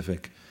in the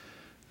Pacific.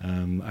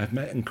 I've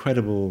met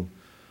incredible...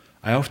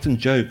 I often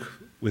joke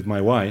with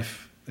my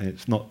wife, and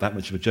it's not that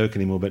much of a joke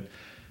anymore, but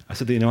I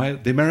said, the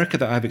America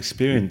that I've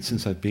experienced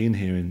since I've been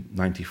here in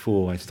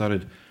 '94, I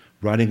started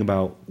writing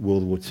about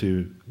World War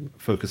II,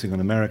 focusing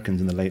on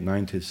Americans in the late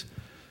 90s.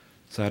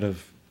 So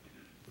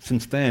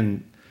since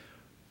then,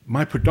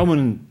 my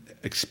predominant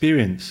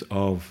experience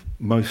of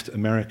most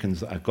Americans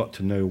that I've got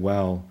to know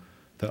well,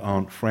 that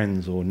aren't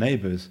friends or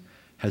neighbors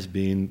has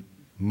been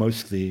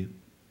mostly,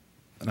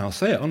 and I'll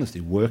say it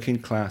honestly, working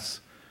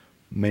class,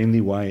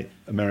 mainly white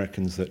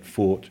Americans that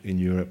fought in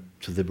Europe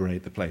to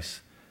liberate the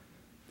place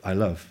I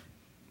love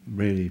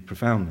really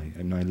profoundly.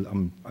 And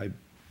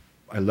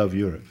I love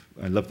Europe.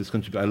 I love this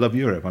country, but I love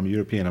Europe. I'm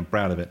European. I'm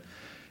proud of it.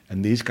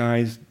 And these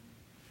guys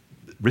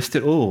risked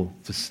it all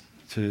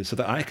so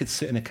that I could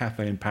sit in a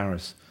cafe in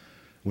Paris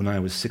when I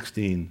was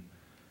 16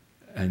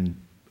 and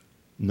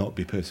not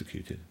be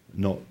persecuted,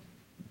 not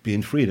be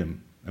in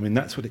freedom. I mean,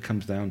 that's what it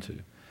comes down to.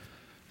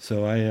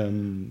 So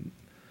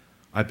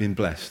I've been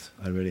blessed.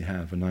 I really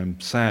have, and I'm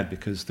sad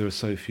because there are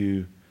so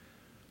few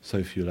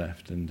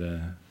left, and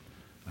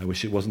I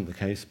wish it wasn't the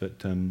case.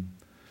 But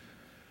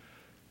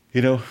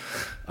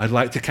I'd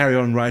like to carry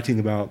on writing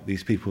about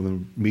these people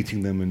and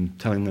meeting them and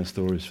telling their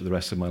stories for the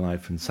rest of my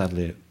life. And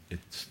sadly,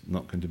 it's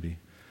not going to be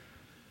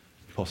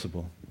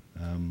possible.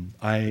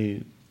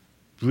 I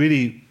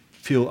really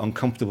feel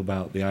uncomfortable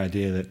about the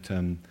idea that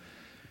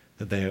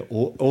they are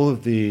all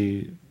of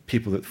the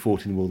people that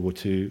fought in World War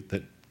II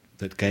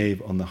that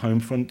gave on the home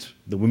front,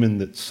 the women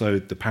that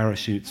sewed the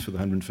parachutes for the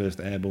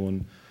 101st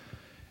Airborne,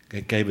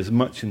 gave as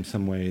much in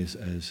some ways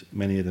as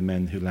many of the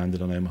men who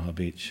landed on Omaha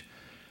Beach.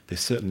 They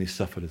certainly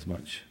suffered as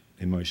much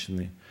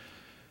emotionally.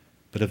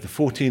 But of the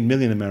 14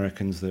 million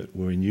Americans that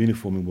were in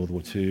uniform in World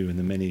War II and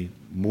the many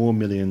more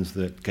millions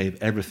that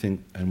gave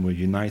everything and were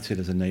united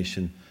as a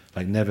nation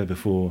like never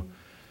before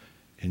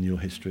in your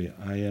history,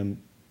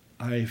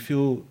 I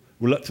feel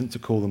reluctant to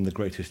call them the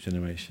greatest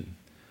generation.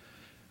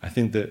 I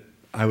think that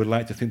I would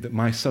like to think that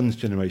my son's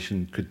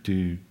generation could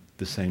do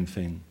the same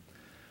thing.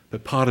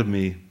 But part of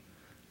me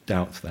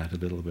doubts that a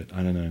little bit.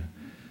 I don't know.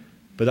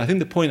 But I think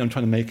the point I'm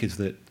trying to make is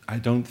that I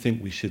don't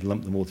think we should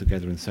lump them all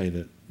together and say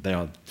that they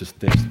are just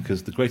this,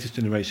 because The Greatest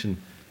Generation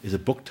is a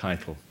book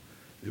title.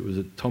 It was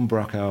a Tom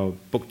Brokaw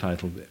book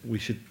title. We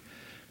should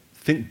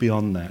think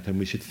beyond that, and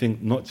we should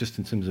think not just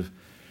in terms of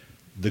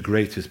the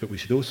greatest, but we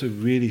should also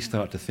really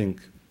start to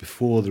think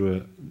before there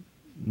are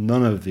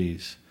none of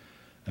these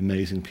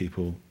amazing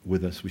people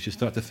with us. We should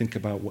start to think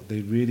about what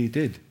they really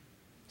did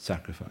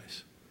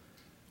sacrifice,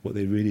 what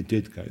they really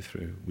did go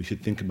through. We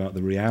should think about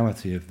the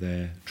reality of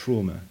their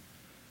trauma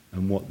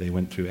and what they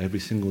went through every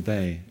single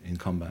day in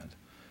combat,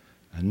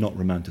 and not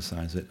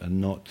romanticize it and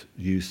not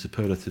use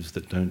superlatives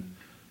that don't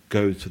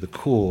go to the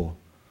core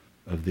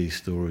of these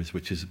stories,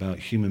 which is about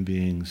human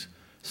beings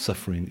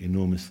suffering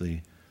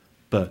enormously,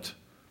 but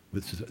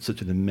with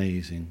such an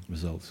amazing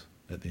result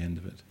at the end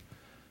of it.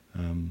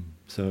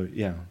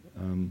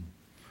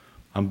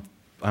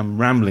 I'm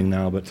rambling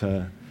now, but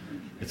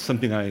it's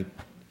something I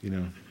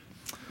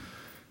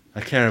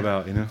care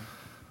about,